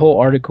go through the whole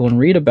article and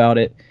read about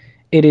it,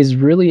 it is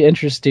really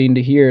interesting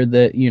to hear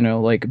that,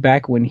 like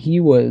back when he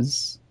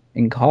was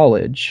in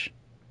college,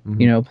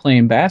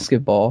 playing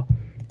basketball,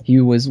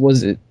 he was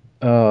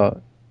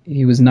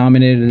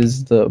nominated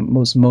as the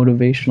most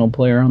motivational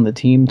player on the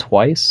team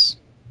twice.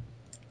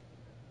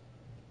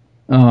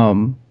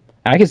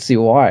 I could see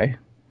why.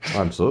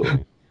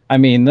 Absolutely. I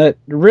mean, that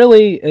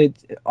really,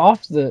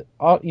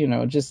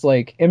 just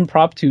like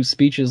impromptu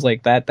speeches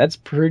like that, that's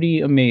pretty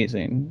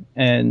amazing.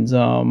 And,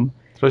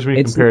 especially when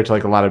you compare it to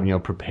like a lot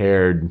of,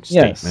 prepared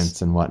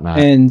statements and whatnot.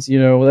 And,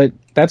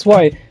 that's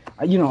why,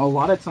 a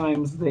lot of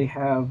times they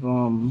have,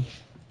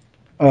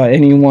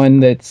 anyone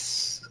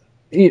that's,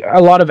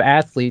 a lot of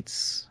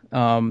athletes,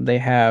 they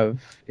have,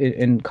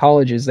 in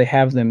colleges, they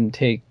have them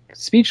take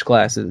speech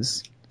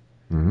classes.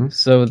 Mm-hmm.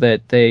 So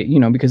that they,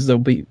 because a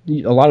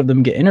lot of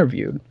them get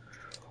interviewed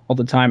all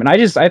the time. And I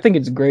think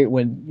it's great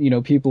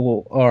when,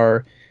 people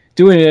are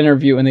doing an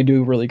interview and they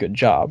do a really good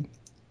job.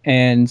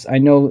 And I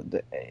know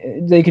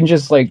they can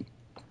just like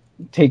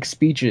take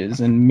speeches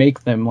and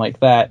make them like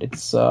that.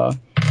 It's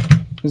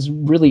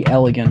really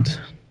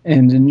elegant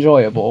and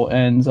enjoyable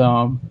and,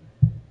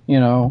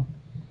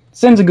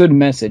 sends a good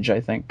message, I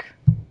think.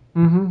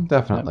 Mm-hmm,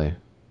 definitely.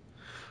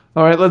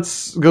 All right,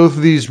 let's go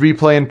through these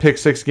replay and pick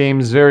six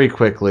games very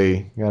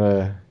quickly.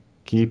 Gotta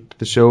keep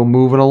the show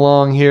moving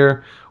along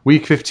here.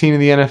 Week 15 of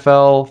the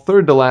NFL,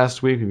 third to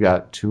last week. We've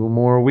got 2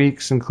 more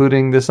weeks,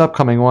 including this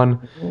upcoming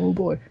one. Oh,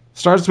 boy.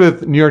 Starts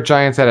with New York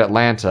Giants at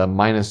Atlanta,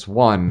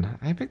 -1.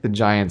 I picked the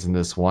Giants in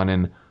this one,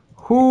 and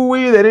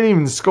hooey, they didn't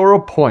even score a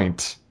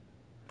point.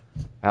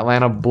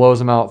 Atlanta blows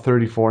them out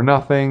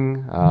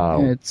 34-0.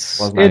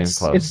 Wasn't even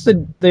close.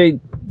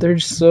 They're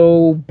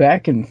so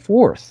back and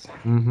forth.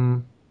 Mm-hmm.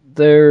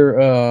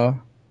 They're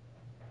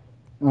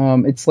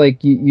it's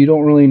like you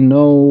don't really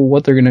know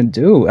what they're gonna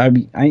do. I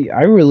mean,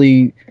 I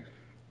really,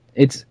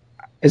 it's,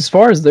 as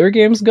far as their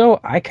games go,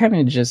 I kind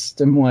of just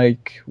am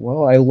like,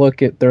 well, I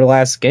look at their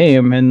last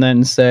game and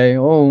then say,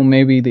 oh,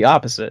 maybe the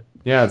opposite.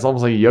 Yeah, it's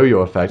almost like a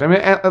yo-yo effect. I mean,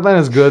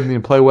 Atlanta's good and they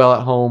play well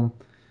at home,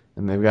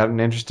 and they've got an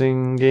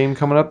interesting game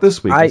coming up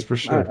this week. That's for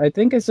sure. I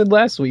think I said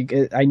last week,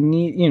 we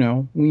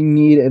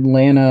need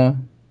Atlanta.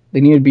 They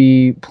need to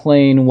be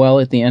playing well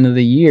at the end of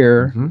the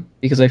year, mm-hmm.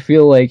 because I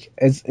feel like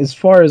as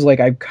far as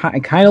like I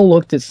kind of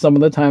looked at some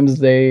of the times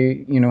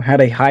they had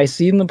a high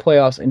seed in the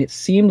playoffs, and it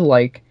seemed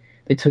like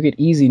they took it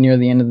easy near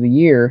the end of the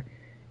year,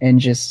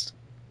 and just,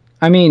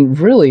 I mean,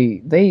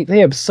 really they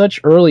have such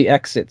early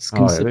exits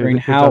considering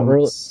how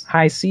early,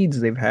 high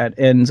seeds they've had,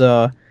 and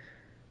so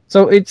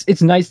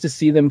it's nice to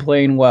see them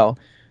playing well.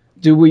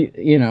 Do we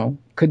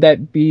could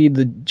that be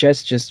the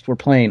Jets just were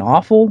playing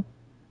awful?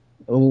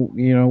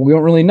 We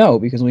don't really know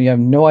because we have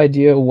no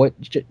idea what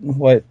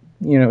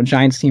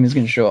Giants team is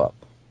going to show up.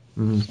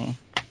 Mm-hmm. So.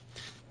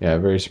 Yeah,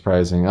 very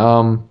surprising.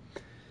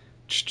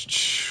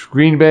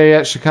 Green Bay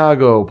at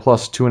Chicago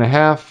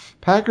 +2.5.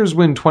 Packers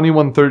win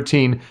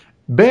 21-13.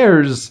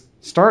 Bears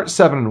start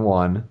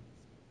 7-1.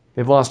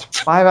 They've lost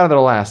 5 out of their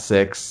last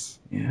 6.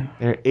 Yeah,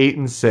 they're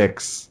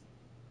 8-6.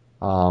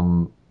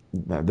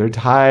 They're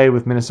tied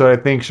with Minnesota.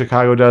 I think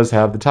Chicago does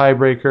have the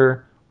tiebreaker.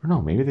 Or no,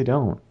 maybe they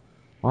don't.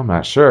 Well, I'm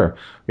not sure.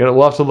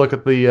 We'll have to look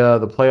at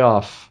the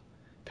playoff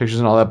pictures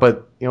and all that,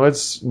 but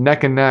it's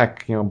neck and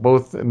neck.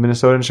 Both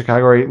Minnesota and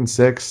Chicago are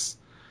 8-6,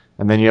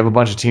 and then you have a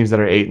bunch of teams that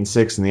are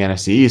 8-6 in the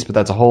NFC East, but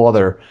that's a whole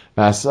other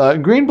mess.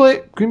 Green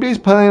Bay's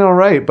playing all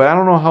right, but I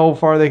don't know how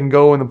far they can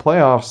go in the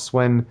playoffs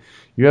when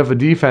you have a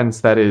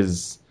defense that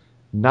is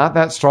not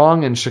that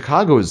strong, and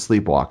Chicago is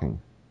sleepwalking.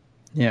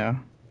 Yeah,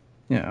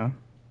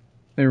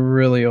 they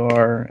really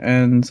are,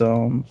 and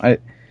I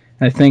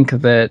think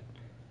that.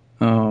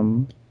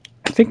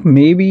 I think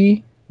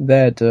maybe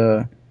that,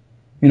 I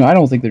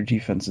don't think their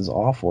defense is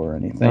awful or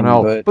anything.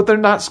 No, but they're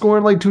not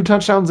scoring like 2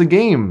 touchdowns a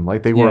game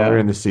like they were earlier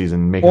in the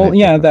season.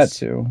 That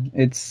too.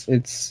 It's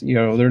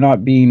they're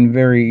not being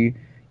very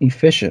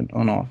efficient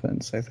on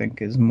offense, I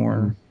think, is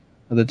more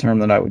of the term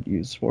that I would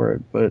use for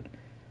it. But,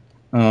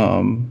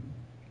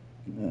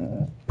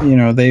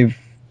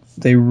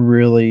 they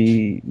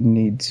really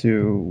need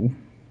to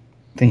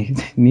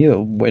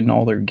win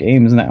all their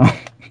games now.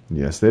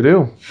 Yes, they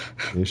do.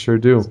 They sure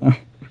do.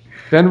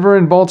 Denver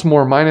and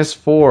Baltimore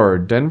 -4.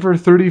 Denver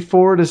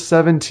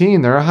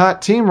 34-17. They're a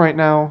hot team right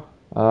now,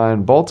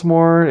 and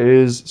Baltimore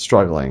is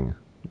struggling.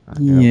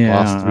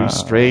 Lost 3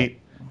 straight.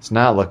 It's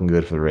not looking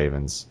good for the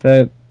Ravens.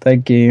 That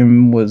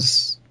game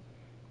was,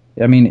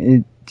 I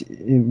mean,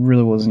 it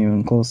really wasn't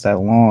even close that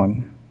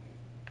long.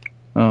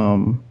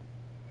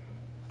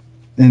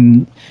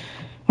 And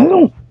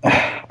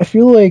I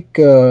feel like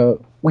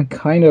we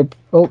kind of,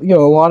 a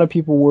lot of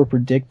people were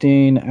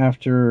predicting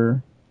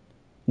after,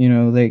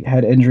 they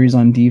had injuries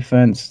on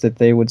defense that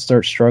they would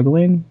start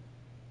struggling.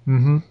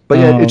 Mm-hmm. But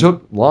it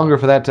took longer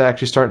for that to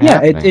actually start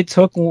happening. Yeah, it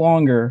took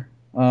longer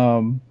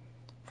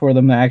for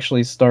them to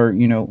actually start,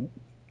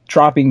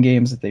 dropping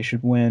games that they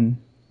should win.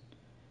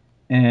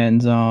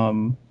 And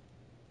then,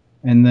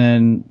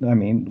 I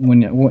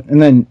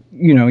mean,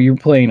 you're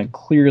playing a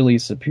clearly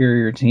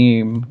superior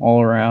team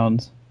all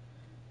around.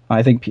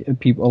 I think a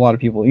lot of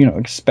people,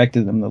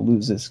 expected them to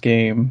lose this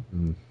game.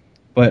 Mm.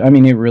 But, I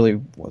mean, it really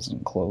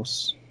wasn't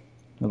close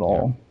at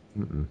all.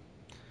 Yeah.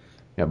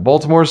 Yeah,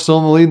 Baltimore's still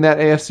in the lead in that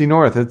AFC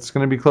North. It's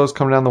going to be close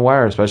coming down the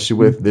wire, especially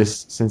with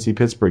this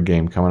Cincy-Pittsburgh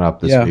game coming up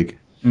this week.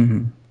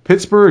 Mm-hmm.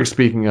 Pittsburgh,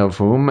 speaking of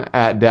whom,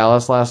 at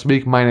Dallas last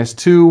week,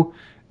 -2.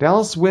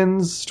 Dallas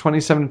wins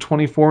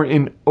 27-24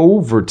 in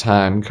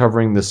overtime,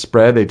 covering the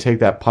spread. They take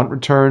that punt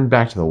return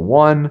back to the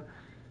 1,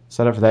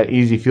 set up for that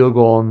easy field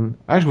goal. And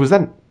actually, was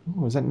that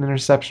an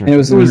interception? It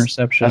was an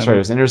interception. That's right. It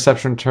was an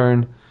interception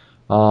return.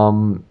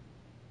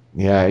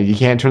 Yeah, you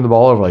can't turn the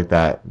ball over like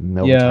that in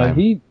overtime.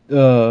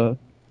 Yeah,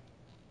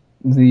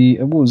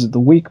 what was it, the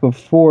week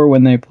before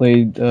when they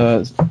played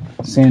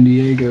San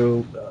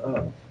Diego,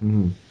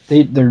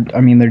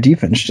 their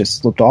defense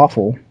just looked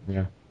awful.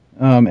 Yeah.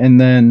 And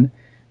then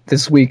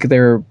this week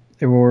they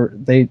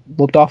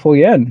looked awful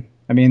again.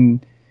 I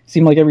mean, it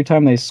seemed like every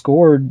time they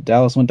scored,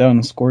 Dallas went down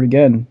and scored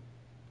again,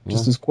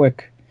 just as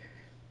quick.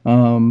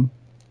 So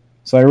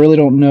I really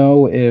don't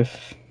know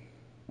if.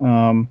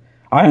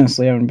 I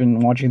honestly haven't been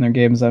watching their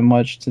games that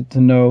much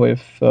to know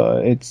if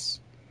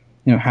it's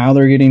how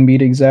they're getting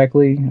beat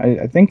exactly.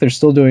 I think they're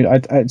still doing.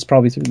 It's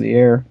probably through the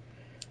air.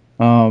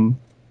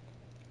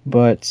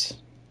 But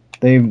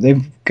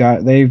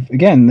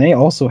they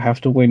also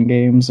have to win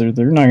games or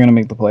they're not going to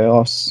make the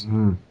playoffs.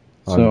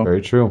 So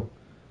very true.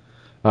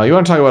 You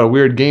want to talk about a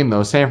weird game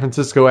though? San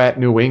Francisco at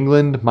New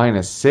England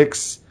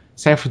 -6.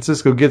 San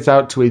Francisco gets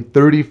out to a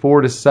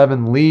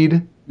 34-7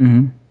 lead.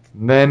 Mm-hmm.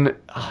 And then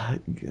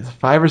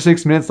 5 or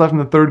 6 minutes left in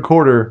the third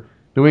quarter.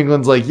 New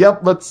England's like,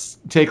 yep, let's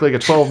take like a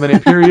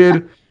 12-minute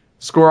period,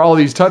 score all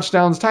these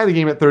touchdowns, tie the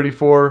game at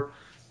 34.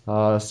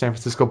 San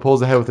Francisco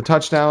pulls ahead with a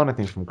touchdown, I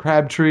think from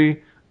Crabtree.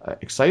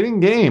 Exciting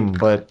game,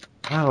 but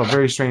a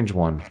very strange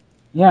one.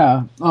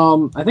 Yeah,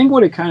 I think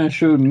what it kind of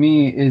showed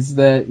me is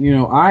that,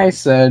 I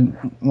said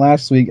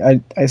last week, I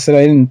said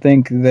I didn't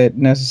think that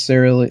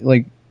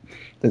necessarily,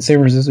 that San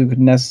Francisco could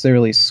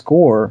necessarily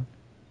score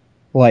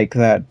like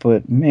that,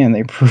 but man,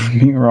 they proved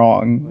me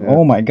wrong. Yeah.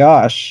 Oh my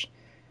gosh.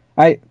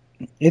 I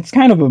think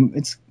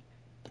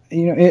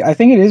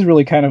it is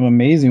really kind of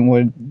amazing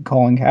what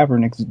Colin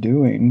Kaepernick's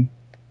doing.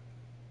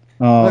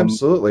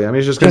 Absolutely. I mean,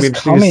 it's just going to be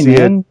interesting to see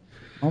it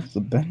off the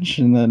bench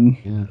and then.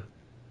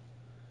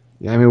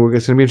 Yeah. I mean,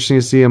 it's going to be interesting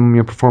to see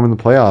him perform in the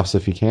playoffs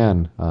if he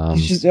can.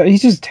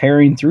 He's just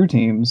tearing through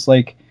teams.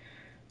 Like,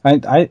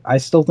 I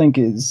still think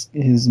his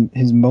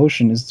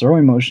motion, his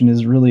throwing motion,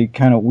 is really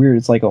kind of weird.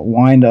 It's like a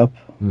wind up,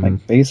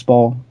 like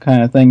baseball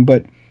kind of thing.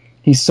 But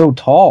he's so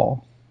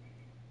tall.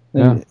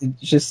 Yeah.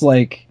 It's just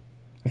like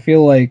I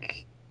feel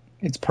like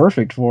it's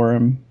perfect for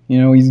him.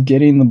 He's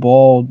getting the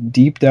ball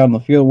deep down the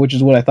field, which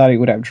is what I thought he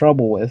would have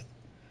trouble with.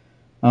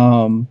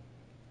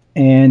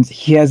 And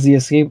he has the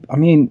escape. I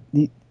mean,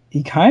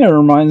 he kind of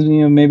reminds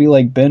me of maybe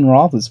like Ben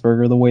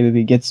Roethlisberger, the way that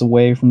he gets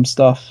away from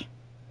stuff.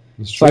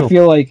 So I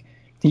feel like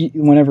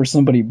whenever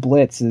somebody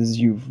blitzes,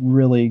 you've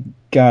really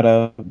got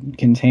to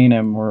contain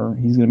him or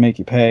he's going to make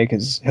you pay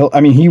because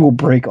he will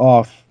break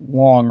off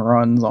long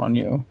runs on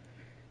you.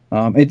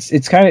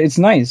 It's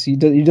nice. He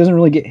doesn't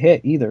really get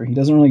hit either. He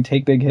doesn't really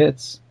take big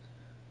hits.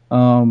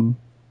 And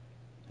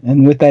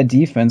with that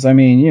defense,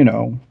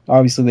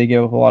 obviously they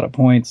give up a lot of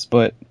points,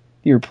 but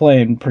you're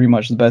playing pretty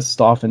much the best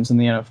offense in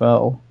the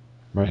NFL.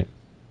 Right.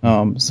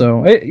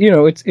 So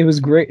it was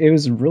great. It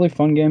was a really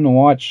fun game to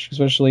watch,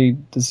 especially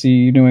to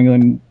see New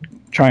England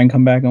try and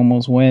come back and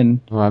almost win.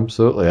 Oh,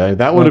 absolutely.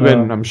 That would have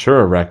been, I'm sure,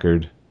 a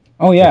record.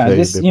 Oh yeah,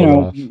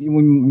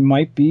 we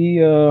might be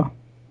a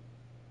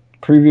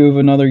preview of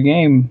another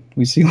game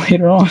we see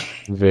later on.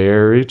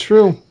 Very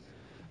true.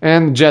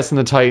 And the Jets and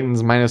the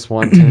Titans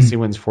 -1. Tennessee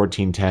wins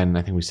 14-10.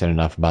 I think we said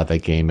enough about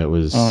that game. It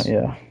was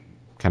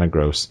kind of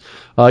gross.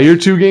 Your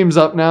 2 games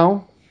up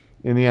now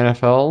in the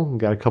NFL. We've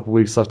got a couple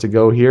weeks left to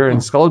go here.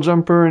 And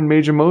Skulljumper and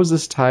Major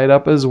Moses tied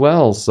up as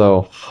well.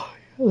 So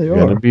it's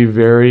going to be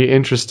very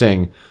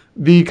interesting.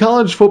 The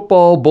college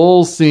football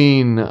bowl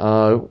scene.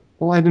 I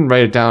didn't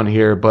write it down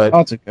here, but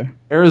that's okay.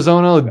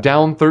 Arizona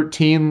down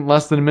 13,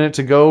 less than a minute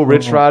to go.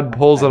 Rich Rod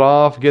pulls it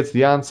off, gets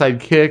the onside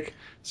kick,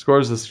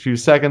 scores a few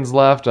seconds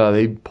left.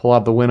 They pull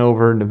out the win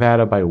over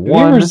Nevada by 1.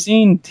 Have you ever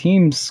seen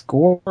teams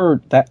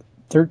score that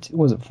 13?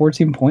 Was it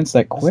 14 points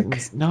that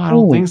quick? No, I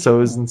don't think so. It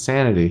was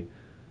insanity.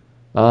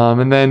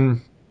 And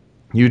then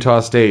Utah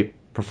State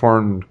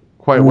performed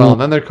quite well,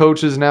 and then their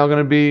coach is now going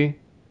to be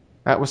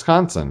at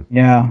Wisconsin.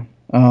 Yeah.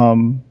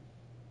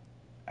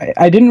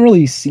 I didn't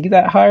really see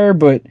that hire,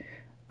 but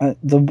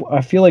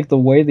I feel like the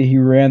way that he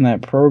ran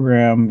that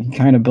program, he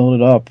kind of built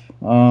it up.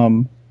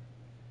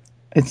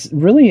 It's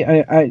really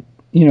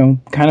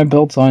kind of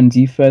built on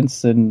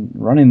defense and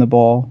running the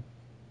ball.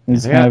 They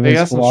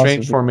got some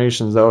strange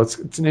formations though.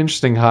 It's an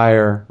interesting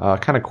hire,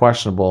 kind of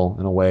questionable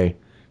in a way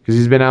because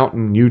he's been out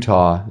in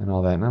Utah and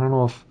all that, and I don't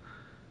know if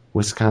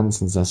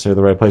Wisconsin's necessarily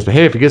the right place. But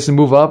hey, if he gets to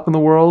move up in the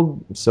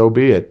world, so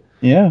be it.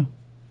 Yeah.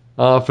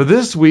 For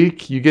this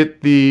week, you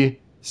get the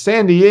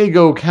San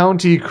Diego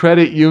County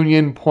Credit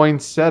Union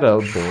Poinsettia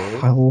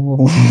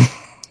Bowl.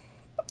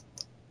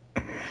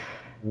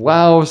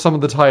 Wow, some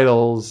of the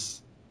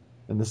titles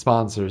and the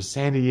sponsors.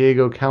 San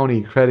Diego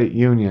County Credit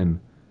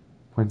Union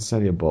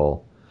Poinsettia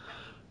Bowl.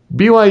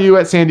 BYU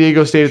at San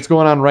Diego State. It's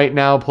going on right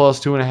now,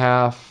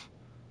 +2.5.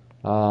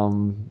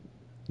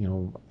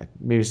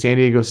 Maybe San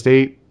Diego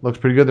State looks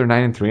pretty good. They're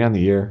 9-3 on the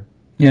year.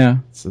 Yeah.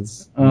 It's a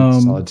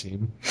solid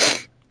team.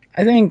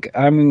 I think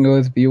I'm gonna go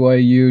with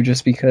BYU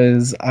just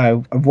because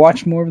I've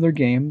watched more of their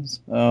games,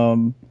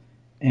 and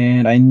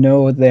I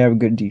know they have a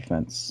good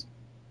defense.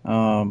 They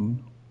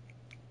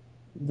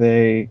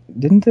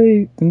didn't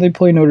they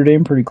play Notre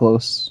Dame pretty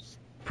close.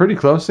 Pretty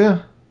close,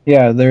 yeah.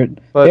 Yeah, they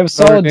But have a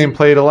solid. Notre Dame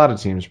played a lot of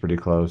teams pretty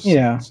close.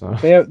 Yeah, So.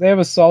 they have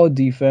a solid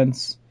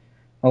defense.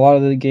 A lot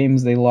of the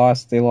games they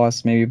lost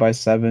maybe by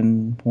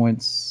 7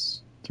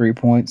 points, 3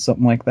 points,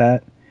 something like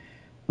that.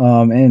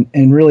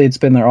 And really it's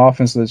been their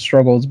offense that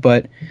struggles.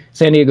 But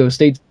San Diego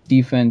State's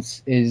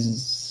defense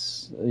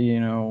is,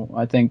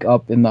 I think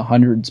up in the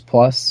hundreds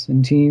plus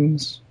in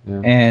teams,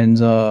 and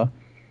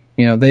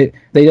they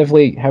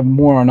definitely have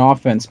more on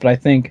offense. But I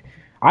think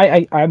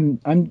I'm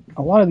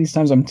a lot of these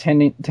times I'm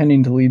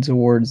tending to lead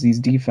towards these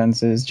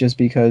defenses just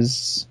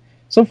because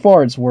so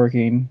far it's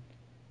working.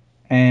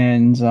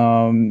 And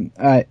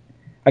I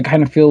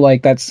kind of feel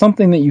like that's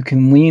something that you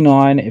can lean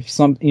on if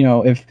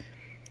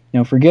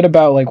forget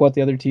about like what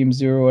the other teams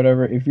do or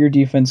whatever. If your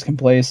defense can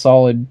play a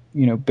solid,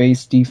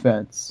 base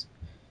defense,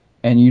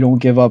 and you don't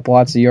give up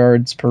lots of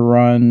yards per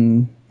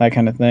run, that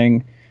kind of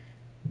thing,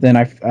 then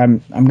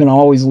I'm gonna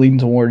always lean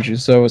towards you.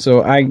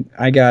 So I think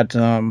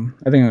I'm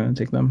gonna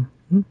take them.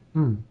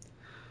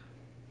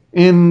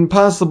 In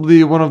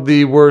possibly one of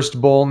the worst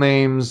bowl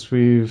names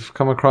we've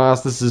come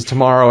across, this is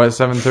tomorrow at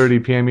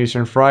 7:30 p.m.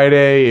 Eastern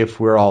Friday, if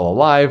we're all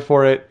alive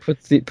for it.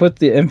 Put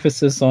the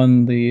emphasis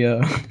on the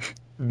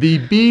the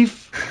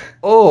Beef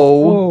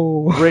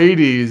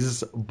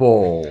Brady's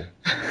Bowl.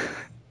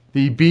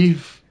 The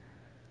Beef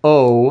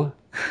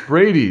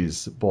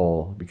Brady's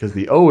Bowl, because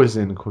the O is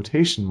in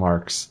quotation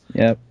marks.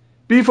 Yep.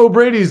 Beef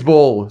O'Brady's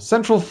Bowl,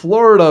 Central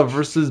Florida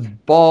versus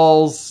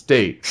Ball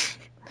State.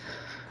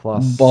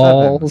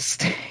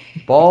 +7.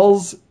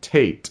 Balls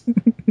Tate.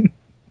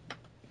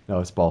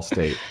 No, it's Ball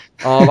State.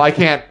 I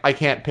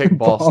can't pick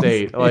Ball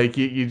State. Like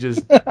you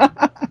just,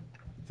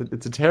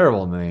 it's a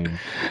terrible name.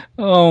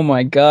 Oh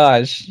my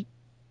gosh.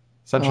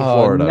 Central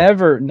Florida.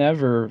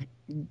 Never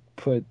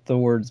put the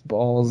words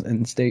balls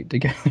and state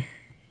together.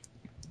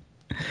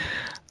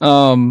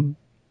 I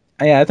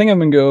think I'm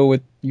gonna go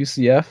with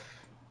UCF.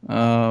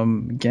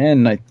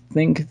 Again, I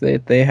think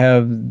that they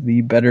have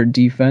the better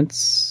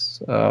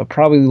defense,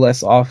 probably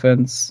less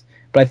offense,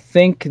 but I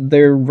think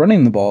they're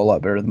running the ball a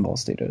lot better than Ball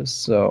State is.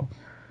 So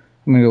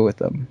I'm gonna go with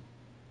them.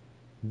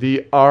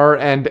 The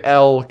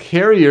R&L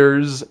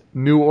Carriers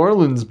New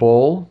Orleans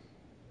Bowl.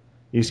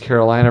 East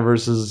Carolina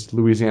versus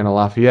Louisiana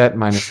Lafayette,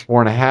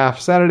 -4.5.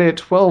 Saturday at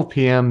 12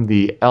 p.m.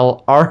 The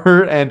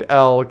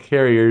R&L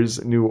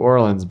Carriers New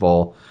Orleans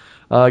Bowl.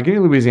 Give me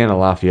Louisiana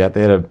Lafayette.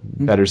 They had a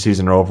better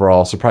season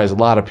overall. Surprised a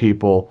lot of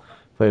people.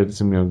 Played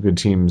some good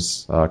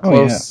teams close.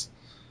 Oh, yeah.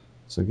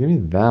 So give me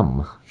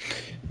them.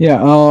 Yeah.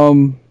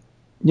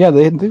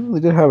 They really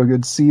did have a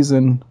good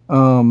season.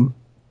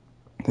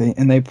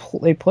 They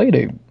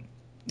played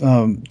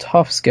a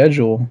tough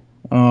schedule.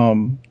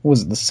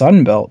 Was it the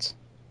Sun Belt?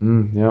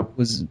 Yep. It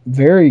was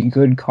very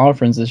good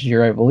conference this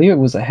year. I believe it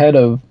was ahead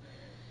of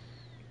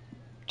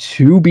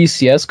 2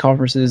 BCS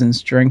conferences in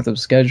strength of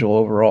schedule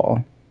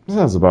overall.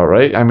 Sounds about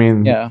right. I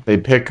mean, they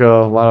pick a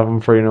lot of them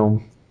for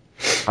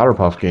Powder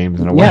Puff games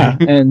in a way. Yeah,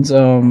 and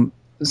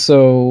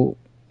so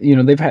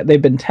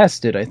they've been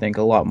tested, I think,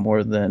 a lot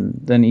more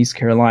than East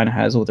Carolina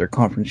has with their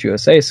Conference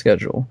USA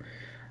schedule,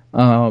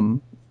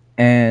 and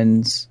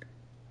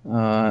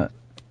I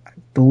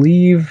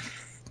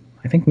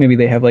think maybe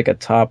they have like a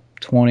top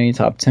 20,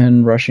 top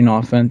 10 rushing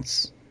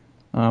offense.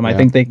 I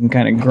think they can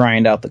kind of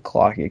grind out the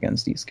clock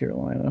against East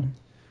Carolina.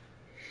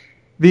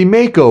 The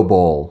Mako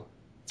Bowl.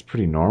 It's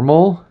pretty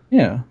normal.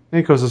 Yeah.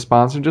 Mako's a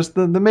sponsor, just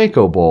the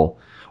Mako Bowl.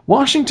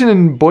 Washington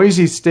and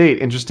Boise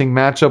State, interesting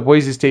matchup.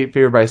 Boise State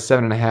favored by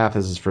 7.5.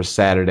 This is for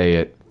Saturday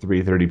at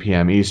 3:30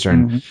 p.m.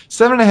 Eastern.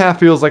 7.5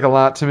 feels like a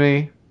lot to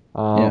me.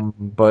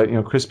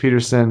 But Chris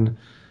Peterson,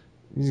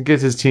 he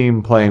gets his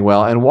team playing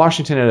well, and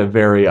Washington had a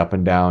very up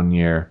and down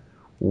year.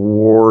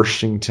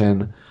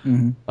 Washington.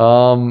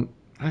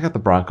 I got the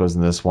Broncos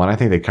in this one. I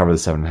think they cover the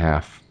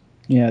 7.5.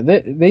 Yeah,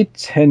 they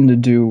tend to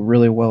do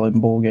really well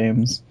in bowl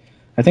games.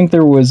 I think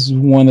there was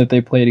one that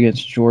they played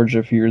against Georgia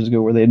a few years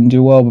ago where they didn't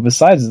do well, but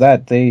besides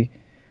that, I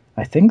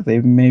think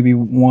they've maybe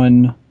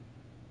won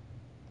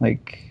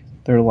like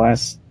their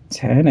last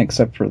 10,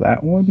 except for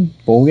that one,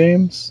 bowl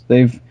games.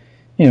 They've,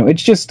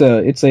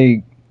 it's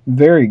a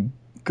very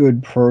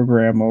good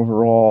program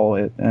overall,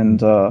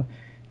 and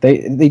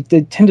they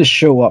tend to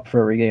show up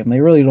for every game. They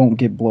really don't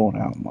get blown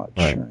out much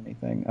or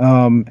anything.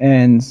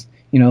 And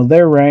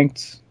they're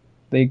ranked.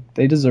 They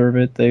deserve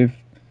it. They've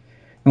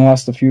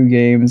lost a few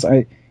games.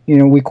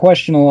 We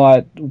question a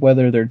lot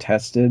whether they're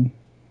tested.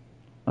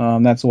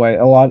 That's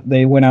why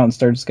they went out and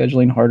started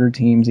scheduling harder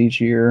teams each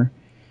year.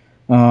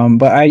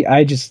 But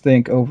I just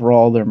think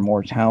overall they're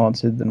more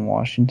talented than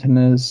Washington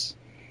is.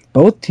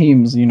 Both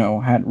teams,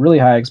 had really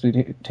high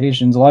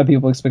expectations. A lot of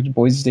people expected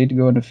Boise State to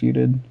go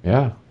undefeated.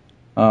 Yeah.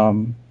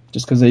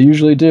 Just because they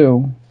usually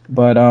do.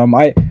 But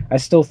I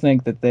still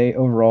think that they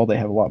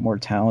have a lot more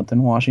talent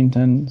than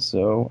Washington.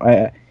 So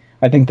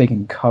I think they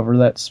can cover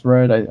that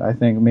spread. I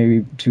think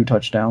maybe 2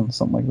 touchdowns,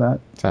 something like that.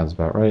 Sounds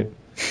about right.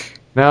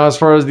 Now, as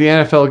far as the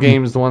NFL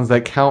games, the ones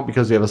that count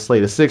because we have a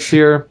slate of 6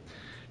 here,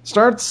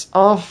 starts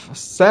off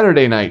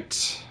Saturday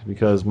night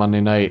because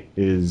Monday night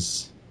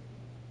is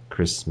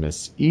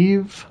Christmas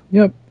Eve.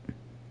 Yep.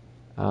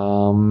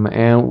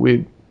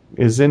 And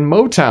is in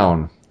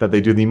Motown that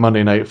they do the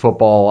Monday Night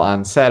Football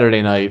on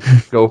Saturday night.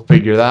 Go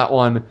figure that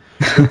one.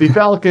 With the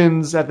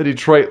Falcons at the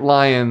Detroit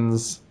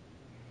Lions.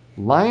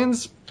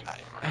 Lions,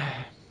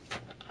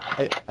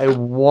 I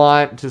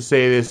want to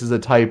say this is a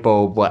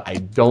typo, but I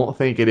don't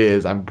think it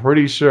is. I'm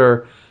pretty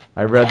sure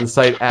I read the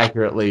site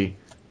accurately.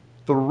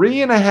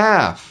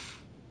 3.5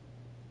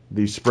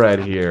 the spread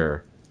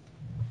here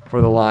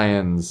for the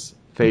Lions,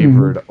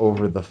 favored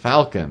over the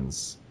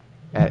Falcons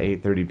at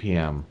 8:30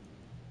 p.m.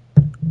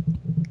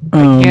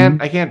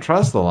 I can't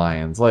trust the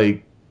Lions.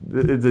 Like,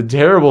 it's a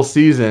terrible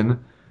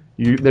season.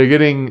 They're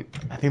getting,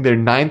 I think, their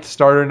 9th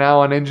starter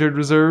now on injured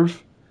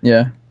reserve.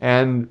 Yeah.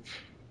 And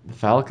the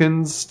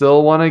Falcons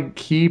still want to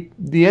keep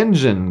the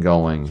engine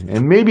going.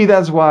 And maybe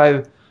that's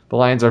why the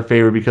Lions are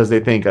favored, because they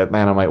think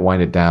Atlanta might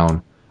wind it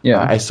down.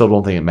 Yeah. I still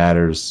don't think it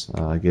matters.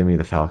 Give me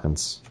the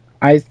Falcons.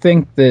 I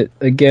think that,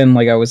 again,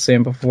 like I was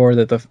saying before,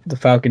 that the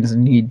Falcons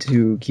need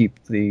to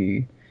keep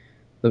the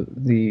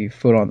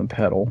foot on the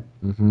pedal.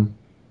 Mm-hmm.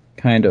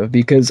 Kind of,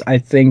 because I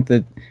think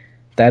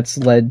that's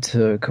led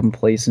to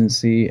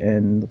complacency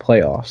in the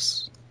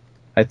playoffs.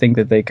 I think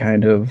that they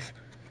kind of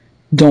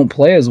don't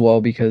play as well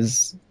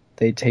because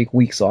they take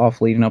weeks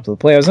off leading up to the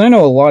playoffs. And I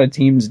know a lot of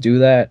teams do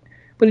that,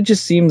 but it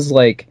just seems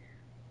like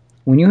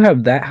when you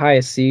have that high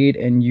a seed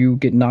and you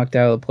get knocked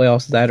out of the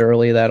playoffs that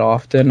early, that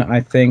often, I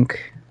think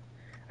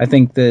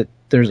that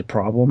there's a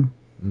problem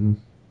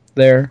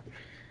there.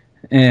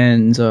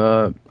 And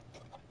so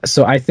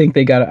I think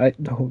they got to,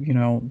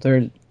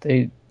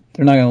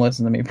 they're not going to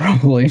listen to me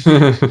probably,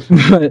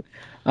 but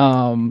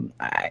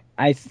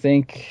I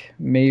think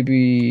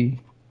maybe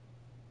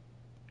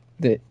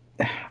that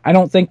I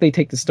don't think they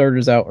take the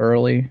starters out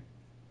early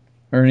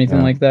or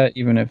anything like that.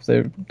 Even if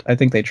I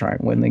think they try and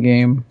win the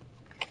game.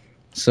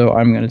 So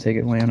I'm going to take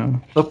Atlanta.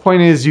 The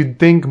point is, you'd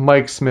think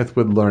Mike Smith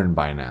would learn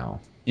by now.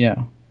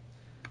 Yeah,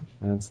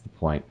 that's the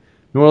point.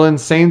 New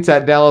Orleans Saints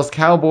at Dallas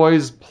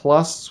Cowboys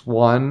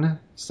 +1.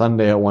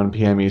 Sunday at 1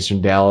 p.m.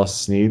 Eastern.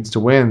 Dallas needs to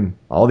win.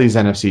 All these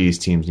NFC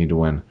East teams need to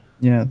win.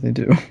 Yeah, they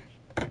do.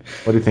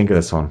 What do you think of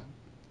this one?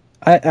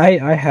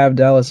 I have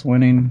Dallas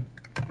winning.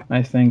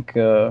 I think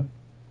their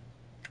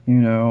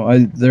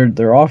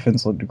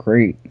offense looked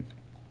great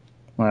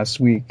last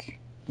week.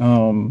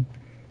 And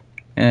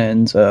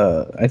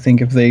I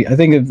think if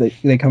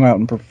they come out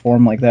and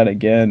perform like that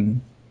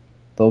again,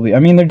 they'll be. I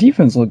mean, their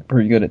defense looked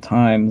pretty good at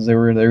times.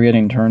 They're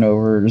getting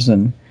turnovers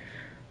and.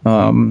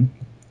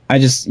 I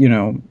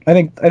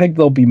think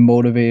they'll be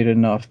motivated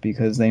enough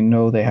because they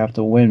know they have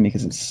to win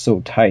because it's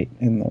so tight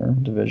in their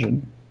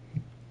division.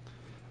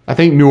 I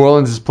think New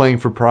Orleans is playing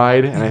for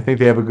pride, and I think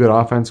they have a good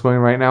offense going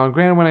right now. And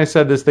granted, when I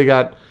said this, they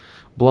got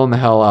blown the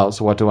hell out,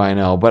 so what do I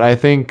know? But I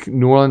think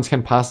New Orleans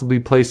can possibly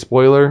play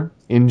spoiler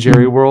in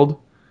Jerry World.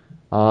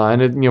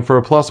 And for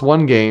a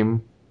 +1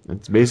 game,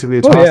 it's basically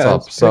a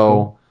toss-up.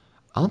 So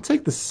I'll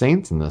take the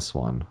Saints in this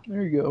one.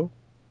 There you go.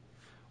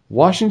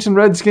 Washington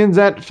Redskins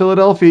at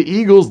Philadelphia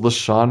Eagles.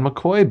 LaShawn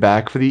McCoy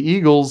back for the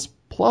Eagles,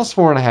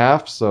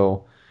 +4.5.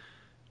 So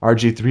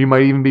RG3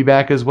 might even be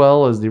back as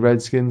well, as the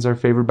Redskins are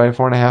favored by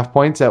 4.5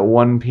 points at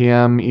 1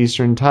 p.m.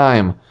 Eastern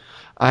Time.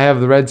 I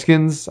have the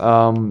Redskins.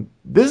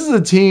 This is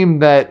a team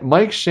that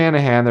Mike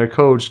Shanahan, their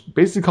coach,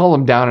 basically called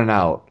them down and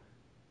out.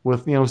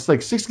 With it's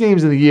like 6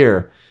 games in the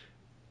year.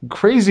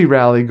 Crazy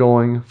rally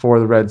going for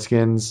the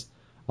Redskins.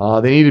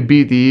 They need to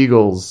beat the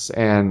Eagles,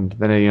 and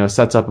then it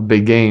sets up a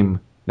big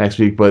game next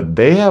week, but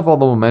they have all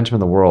the momentum in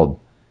the world,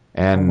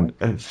 and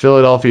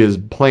Philadelphia is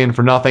playing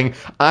for nothing.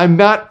 I'm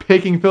not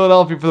picking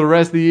Philadelphia for the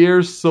rest of the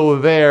year, so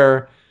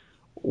they're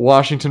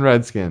Washington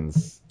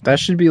Redskins. That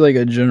should be like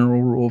a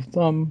general rule of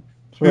thumb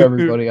for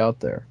everybody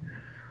out there.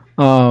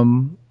 I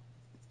don't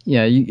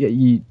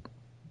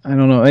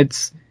know.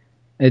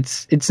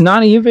 It's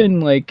not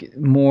even like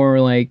more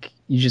like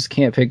you just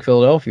can't pick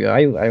Philadelphia.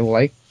 I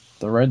like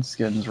the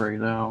Redskins right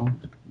now.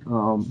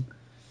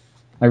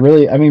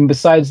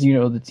 Besides,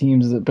 the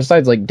teams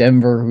besides like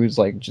Denver, who's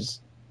like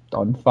just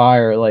on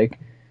fire, like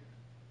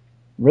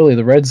really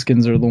the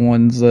Redskins are the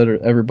ones that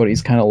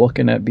everybody's kind of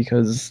looking at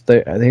because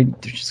they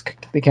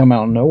come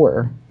out of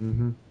nowhere,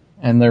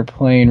 and they're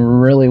playing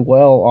really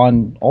well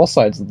on all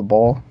sides of the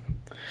ball,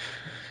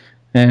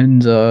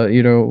 and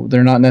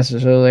they're not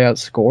necessarily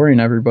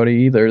outscoring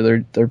everybody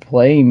either. They're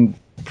playing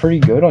pretty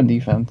good on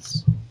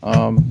defense,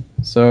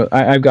 so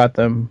I've got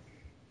them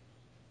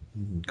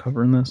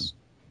covering this.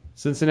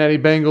 Cincinnati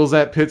Bengals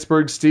at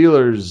Pittsburgh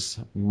Steelers,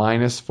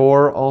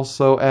 -4,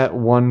 also at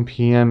 1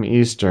 p.m.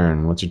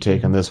 Eastern. What's your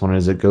take on this one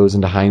as it goes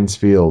into Heinz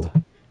Field?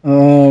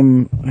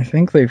 I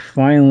think the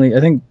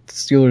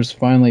Steelers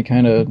finally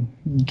kind of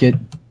get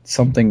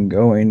something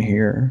going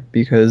here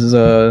because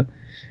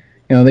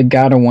they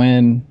got to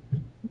win,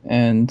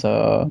 and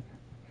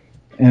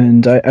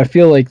And I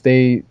feel like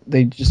they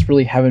just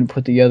really haven't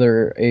put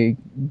together a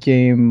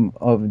game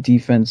of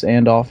defense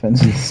and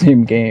offense in the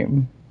same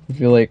game. I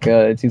feel like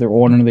it's either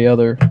one or the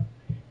other.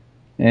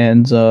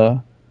 And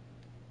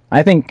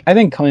I think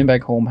coming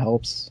back home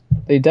helps.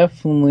 They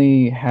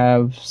definitely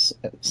have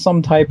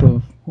some type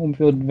of home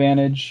field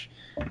advantage.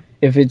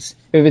 If it's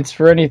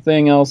for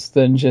anything else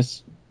than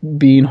just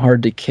being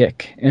hard to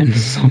kick in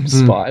some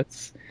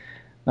spots,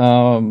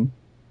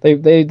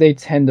 they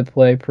tend to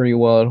play pretty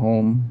well at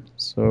home.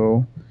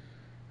 So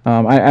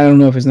I don't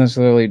know if it's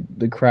necessarily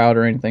the crowd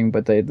or anything,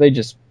 but they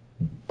just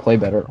play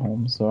better at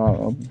home. So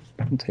I'll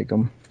take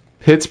them.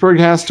 Pittsburgh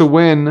has to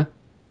win.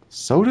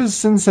 So does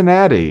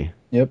Cincinnati.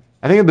 Yep.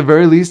 I think at the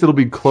very least it'll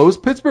be close.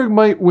 Pittsburgh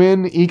might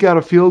win, eke out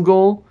a field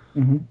goal,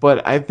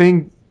 but I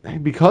think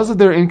because of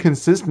their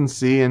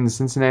inconsistency and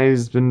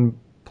Cincinnati's been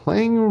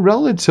playing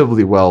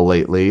relatively well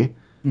lately,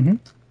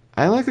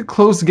 I like a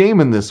close game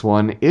in this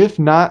one, if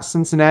not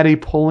Cincinnati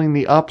pulling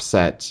the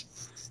upset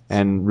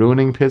and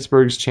ruining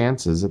Pittsburgh's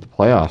chances at the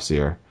playoffs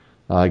here.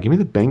 Give me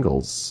the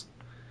Bengals.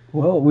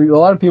 Well, a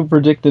lot of people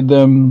predicted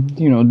them,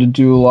 to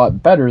do a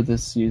lot better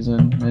this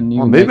season,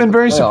 and they've been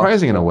very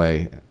surprising in a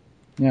way.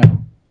 Yeah,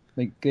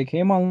 they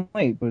came on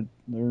late, but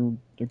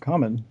they're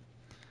coming.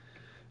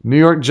 New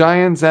York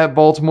Giants at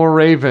Baltimore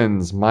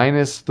Ravens,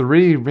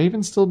 -3.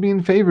 Ravens still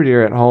being favored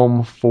here at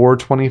home,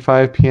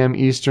 4:25 p.m.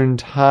 Eastern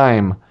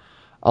Time.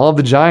 I love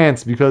the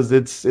Giants because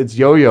it's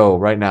yo-yo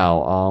right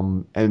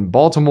now, and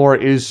Baltimore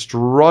is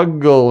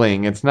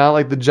struggling. It's not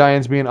like the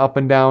Giants being up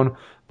and down.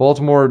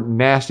 Baltimore,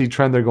 nasty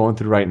trend they're going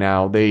through right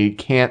now. They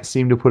can't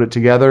seem to put it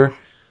together,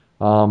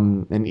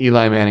 and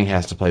Eli Manning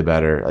has to play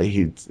better.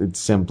 It's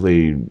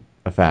simply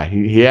a fact.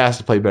 He has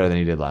to play better than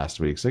he did last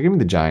week. So give me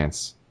the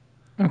Giants.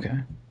 Okay.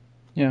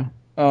 Yeah.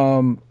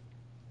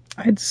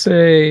 I'd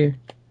say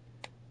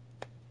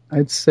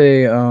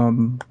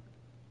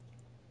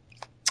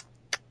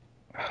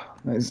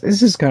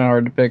this is kind of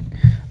hard to pick.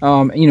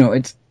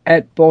 It's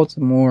at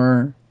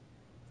Baltimore,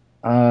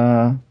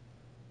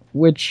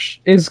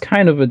 which is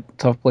kind of a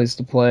tough place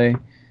to play,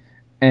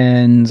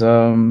 and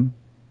they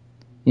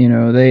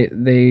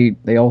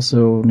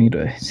also need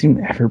to. It seems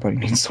everybody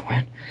needs to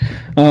win.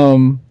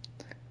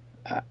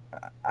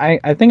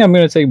 I think I'm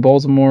going to take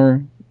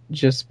Baltimore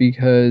just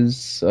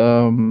because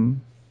I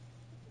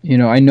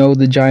know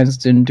the Giants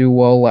didn't do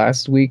well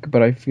last week,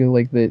 but I feel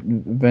like that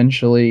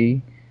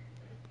eventually,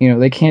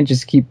 they can't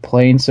just keep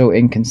playing so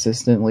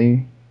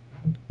inconsistently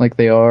like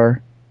they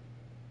are.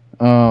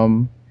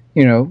 Baltimore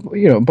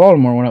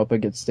went up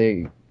against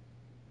a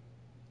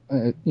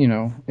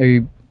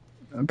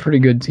pretty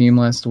good team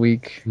last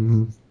week.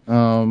 With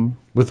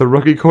a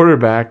rookie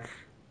quarterback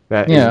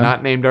that is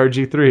not named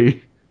RG3.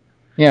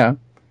 Yeah.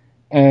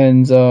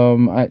 And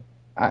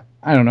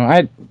I don't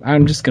know.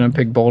 I'm just gonna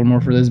pick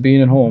Baltimore for this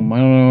being at home. I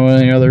don't know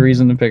any other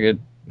reason to pick it.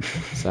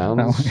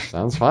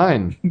 Sounds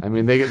fine. I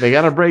mean, they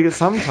got to break it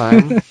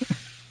sometime.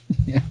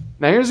 Yeah.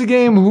 Now here's a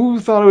game. Who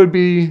thought it would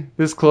be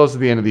this close at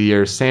the end of the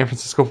year? San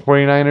Francisco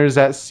 49ers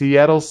at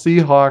Seattle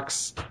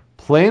Seahawks,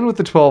 playing with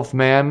the 12th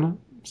man.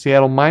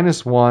 Seattle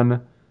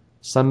 -1.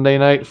 Sunday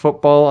night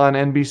football on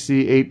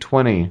NBC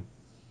 8:20.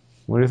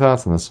 What are your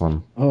thoughts on this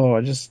one? Oh,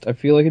 I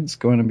feel like it's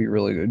going to be a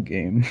really good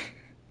game.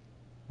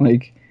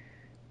 Like,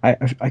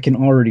 I can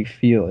already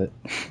feel it,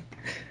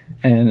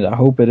 and I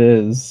hope it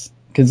is,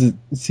 because it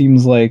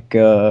seems like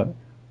I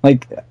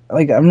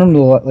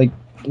remember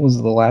was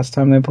it the last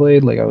time they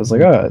played? Like, I was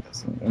like,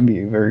 it's gonna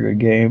be a very good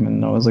game,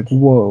 and I was like,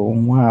 whoa,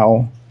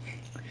 wow.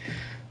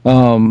 I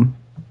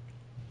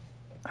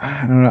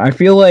don't know. I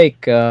feel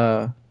like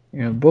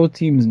both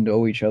teams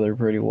know each other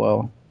pretty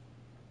well.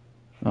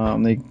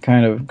 They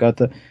kind of got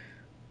the.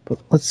 But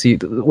let's see.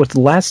 What the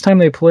last time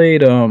they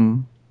played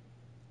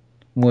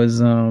was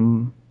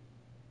who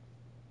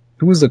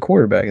was the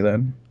quarterback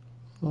then?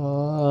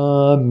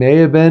 May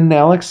have been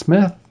Alex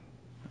Smith.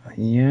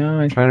 Yeah,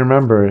 I'm trying to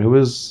remember. It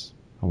was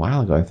a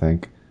while ago, I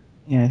think.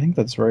 Yeah, I think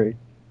that's right.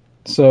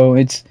 So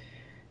it's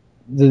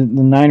the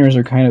Niners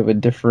are kind of a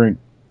different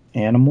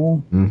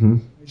animal,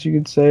 as you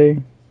could say.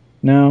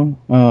 Now,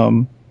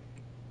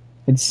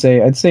 I'd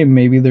say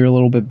maybe they're a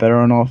little bit better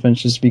on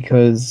offense just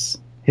because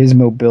his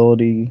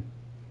mobility,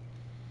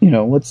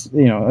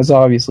 is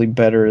obviously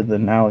better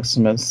than Alex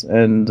Smith's,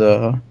 and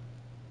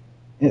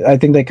I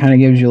think that kind of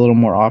gives you a little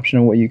more option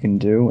of what you can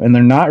do. And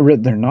they're not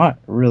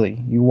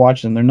really. You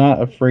watch them; they're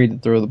not afraid to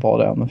throw the ball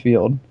down the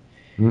field.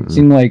 It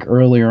seemed like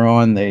earlier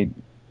on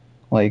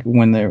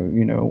when they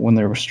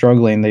were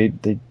struggling, they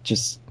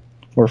just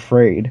were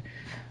afraid.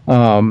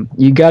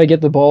 You got to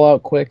get the ball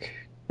out quick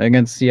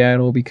against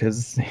Seattle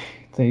because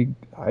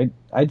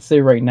I'd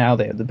say right now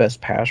they have the best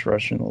pass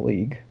rush in the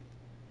league.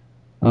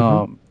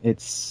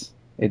 It's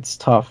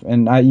tough,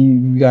 and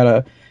you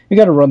gotta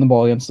run the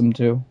ball against them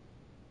too,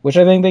 which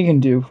I think they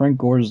can do. Frank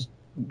Gore's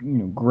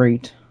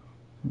great.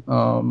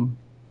 I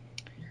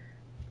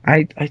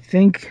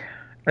think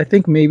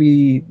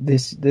maybe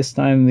this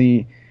time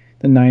the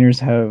Niners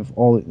have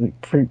all the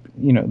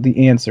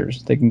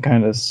answers. They can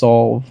kind of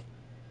solve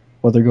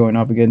what they're going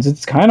up against.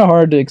 It's kind of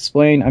hard to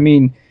explain. I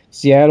mean,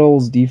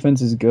 Seattle's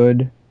defense is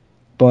good,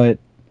 but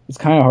it's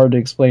kind of hard to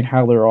explain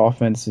how their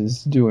offense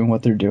is doing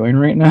what they're doing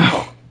right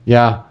now.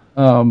 Yeah.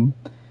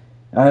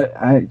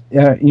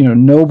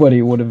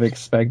 Nobody would have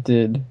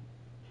expected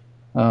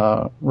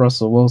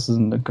Russell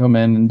Wilson to come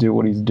in and do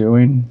what he's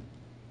doing.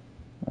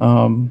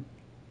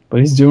 But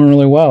he's doing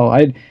really well.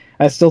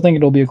 I still think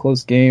it'll be a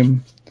close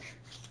game,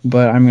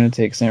 but I'm going to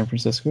take San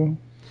Francisco.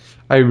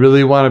 I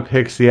really want to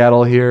pick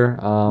Seattle here.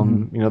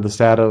 The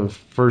stat of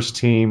first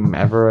team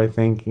ever, I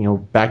think,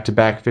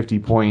 back-to-back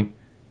 50-point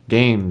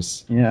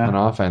games on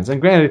offense.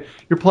 And granted,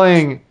 you're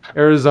playing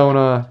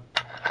Arizona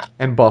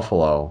and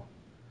Buffalo.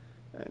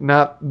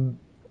 Not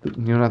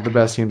the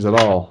best teams at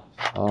all.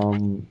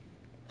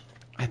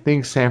 I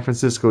think San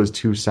Francisco is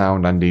too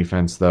sound on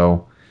defense,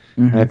 though.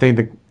 And I think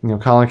that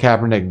Colin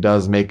Kaepernick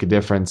does make a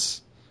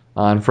difference.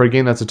 And for a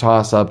game that's a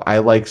toss-up, I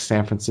like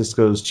San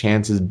Francisco's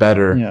chances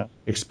better. Yeah.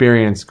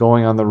 Experience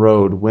going on the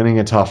road, winning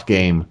a tough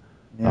game,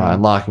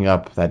 and locking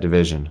up that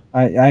division.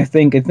 I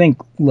think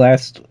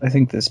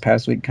this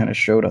past week kind of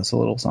showed us a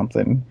little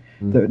something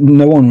that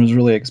no one was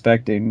really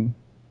expecting.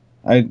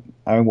 I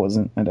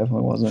wasn't. I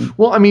definitely wasn't.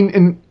 Well, I mean,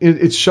 and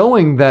it's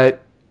showing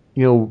that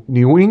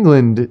New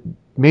England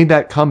made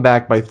that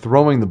comeback by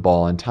throwing the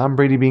ball and Tom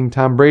Brady being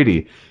Tom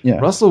Brady. Yeah.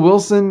 Russell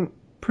Wilson,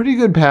 pretty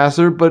good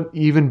passer, but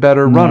even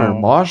better runner.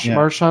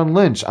 Marshawn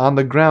Lynch on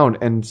the ground,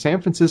 and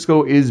San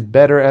Francisco is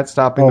better at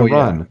stopping the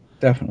run.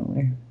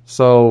 Definitely.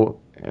 So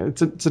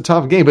it's a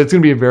tough game, but it's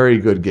going to be a very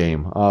good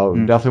game.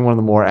 Definitely one of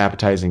the more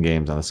appetizing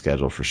games on the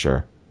schedule for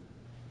sure.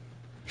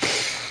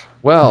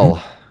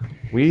 Well,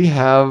 we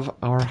have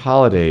our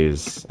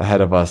holidays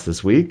ahead of us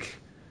this week.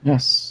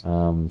 Yes.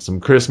 Some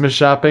Christmas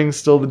shopping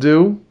still to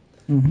do.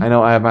 I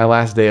know I have my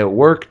last day at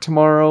work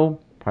tomorrow,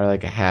 probably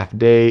like a half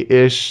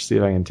day-ish, see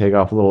if I can take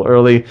off a little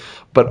early.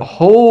 But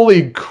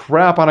holy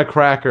crap on a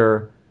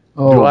cracker,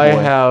 do I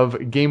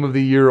have Game of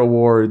the Year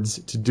awards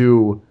to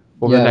do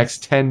over the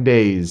next 10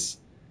 days.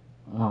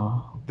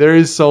 There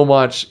is so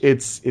much,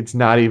 it's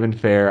not even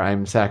fair.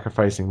 I'm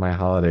sacrificing my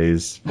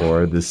holidays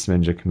for this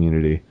Sminja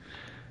community.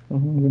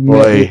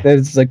 Boy.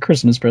 That's a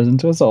Christmas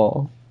present to us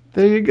all.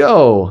 There you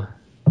go.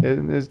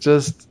 It's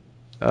just...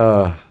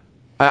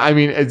 I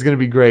mean, it's going to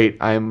be great.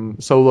 I'm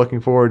so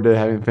looking forward to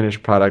having the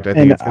finished product. I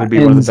think it's going to be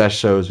one of the best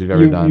shows we've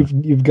ever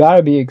done. You've got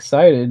to be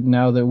excited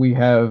now that we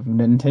have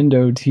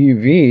Nintendo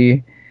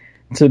TV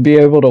to be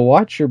able to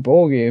watch your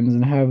bowl games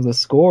and have the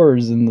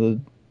scores and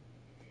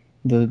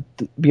the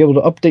be able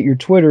to update your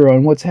Twitter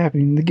on what's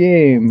happening in the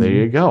game. There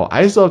you go.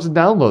 I still have to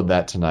download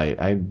that tonight.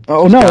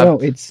 No,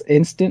 it's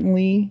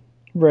instantly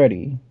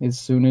ready as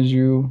soon as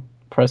you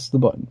press the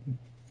button.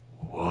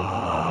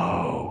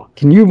 Whoa.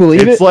 Can you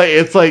believe it?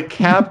 It's like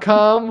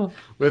Capcom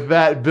with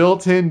that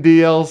built-in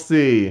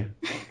DLC.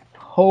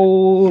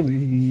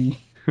 Holy.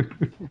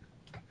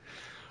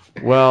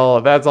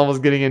 Well, that's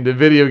almost getting into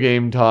video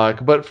game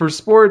talk. But for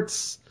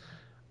sports,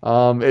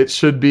 it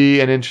should be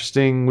an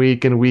interesting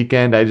week and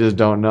weekend. I just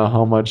don't know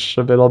how much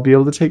of it I'll be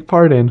able to take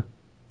part in.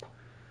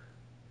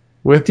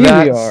 With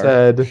that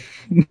said,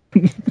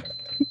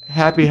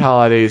 happy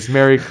holidays,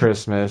 Merry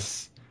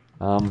Christmas.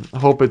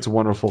 Hope it's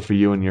wonderful for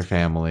you and your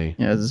family.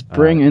 Yeah, just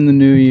bring in the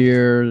new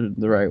year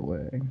the right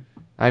way.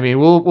 I mean,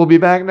 we'll be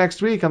back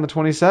next week on the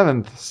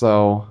 27th,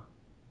 so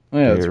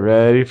get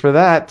ready for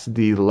that.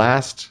 The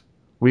last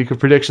week of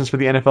predictions for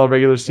the NFL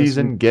regular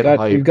season. Get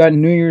hyped. You've got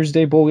New Year's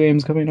Day bowl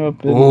games coming up.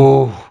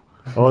 Oh,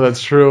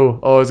 that's true.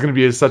 Oh, it's going to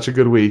be such a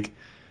good week.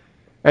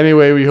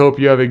 Anyway, we hope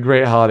you have a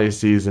great holiday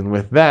season.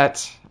 With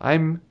that,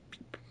 I'm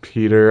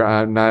Peter.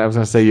 I was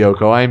going to say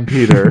Yoko. I'm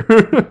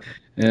Peter.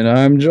 And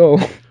I'm Joe.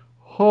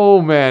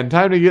 Oh, man.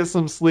 Time to get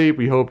some sleep.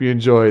 We hope you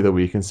enjoy the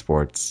week in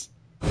sports.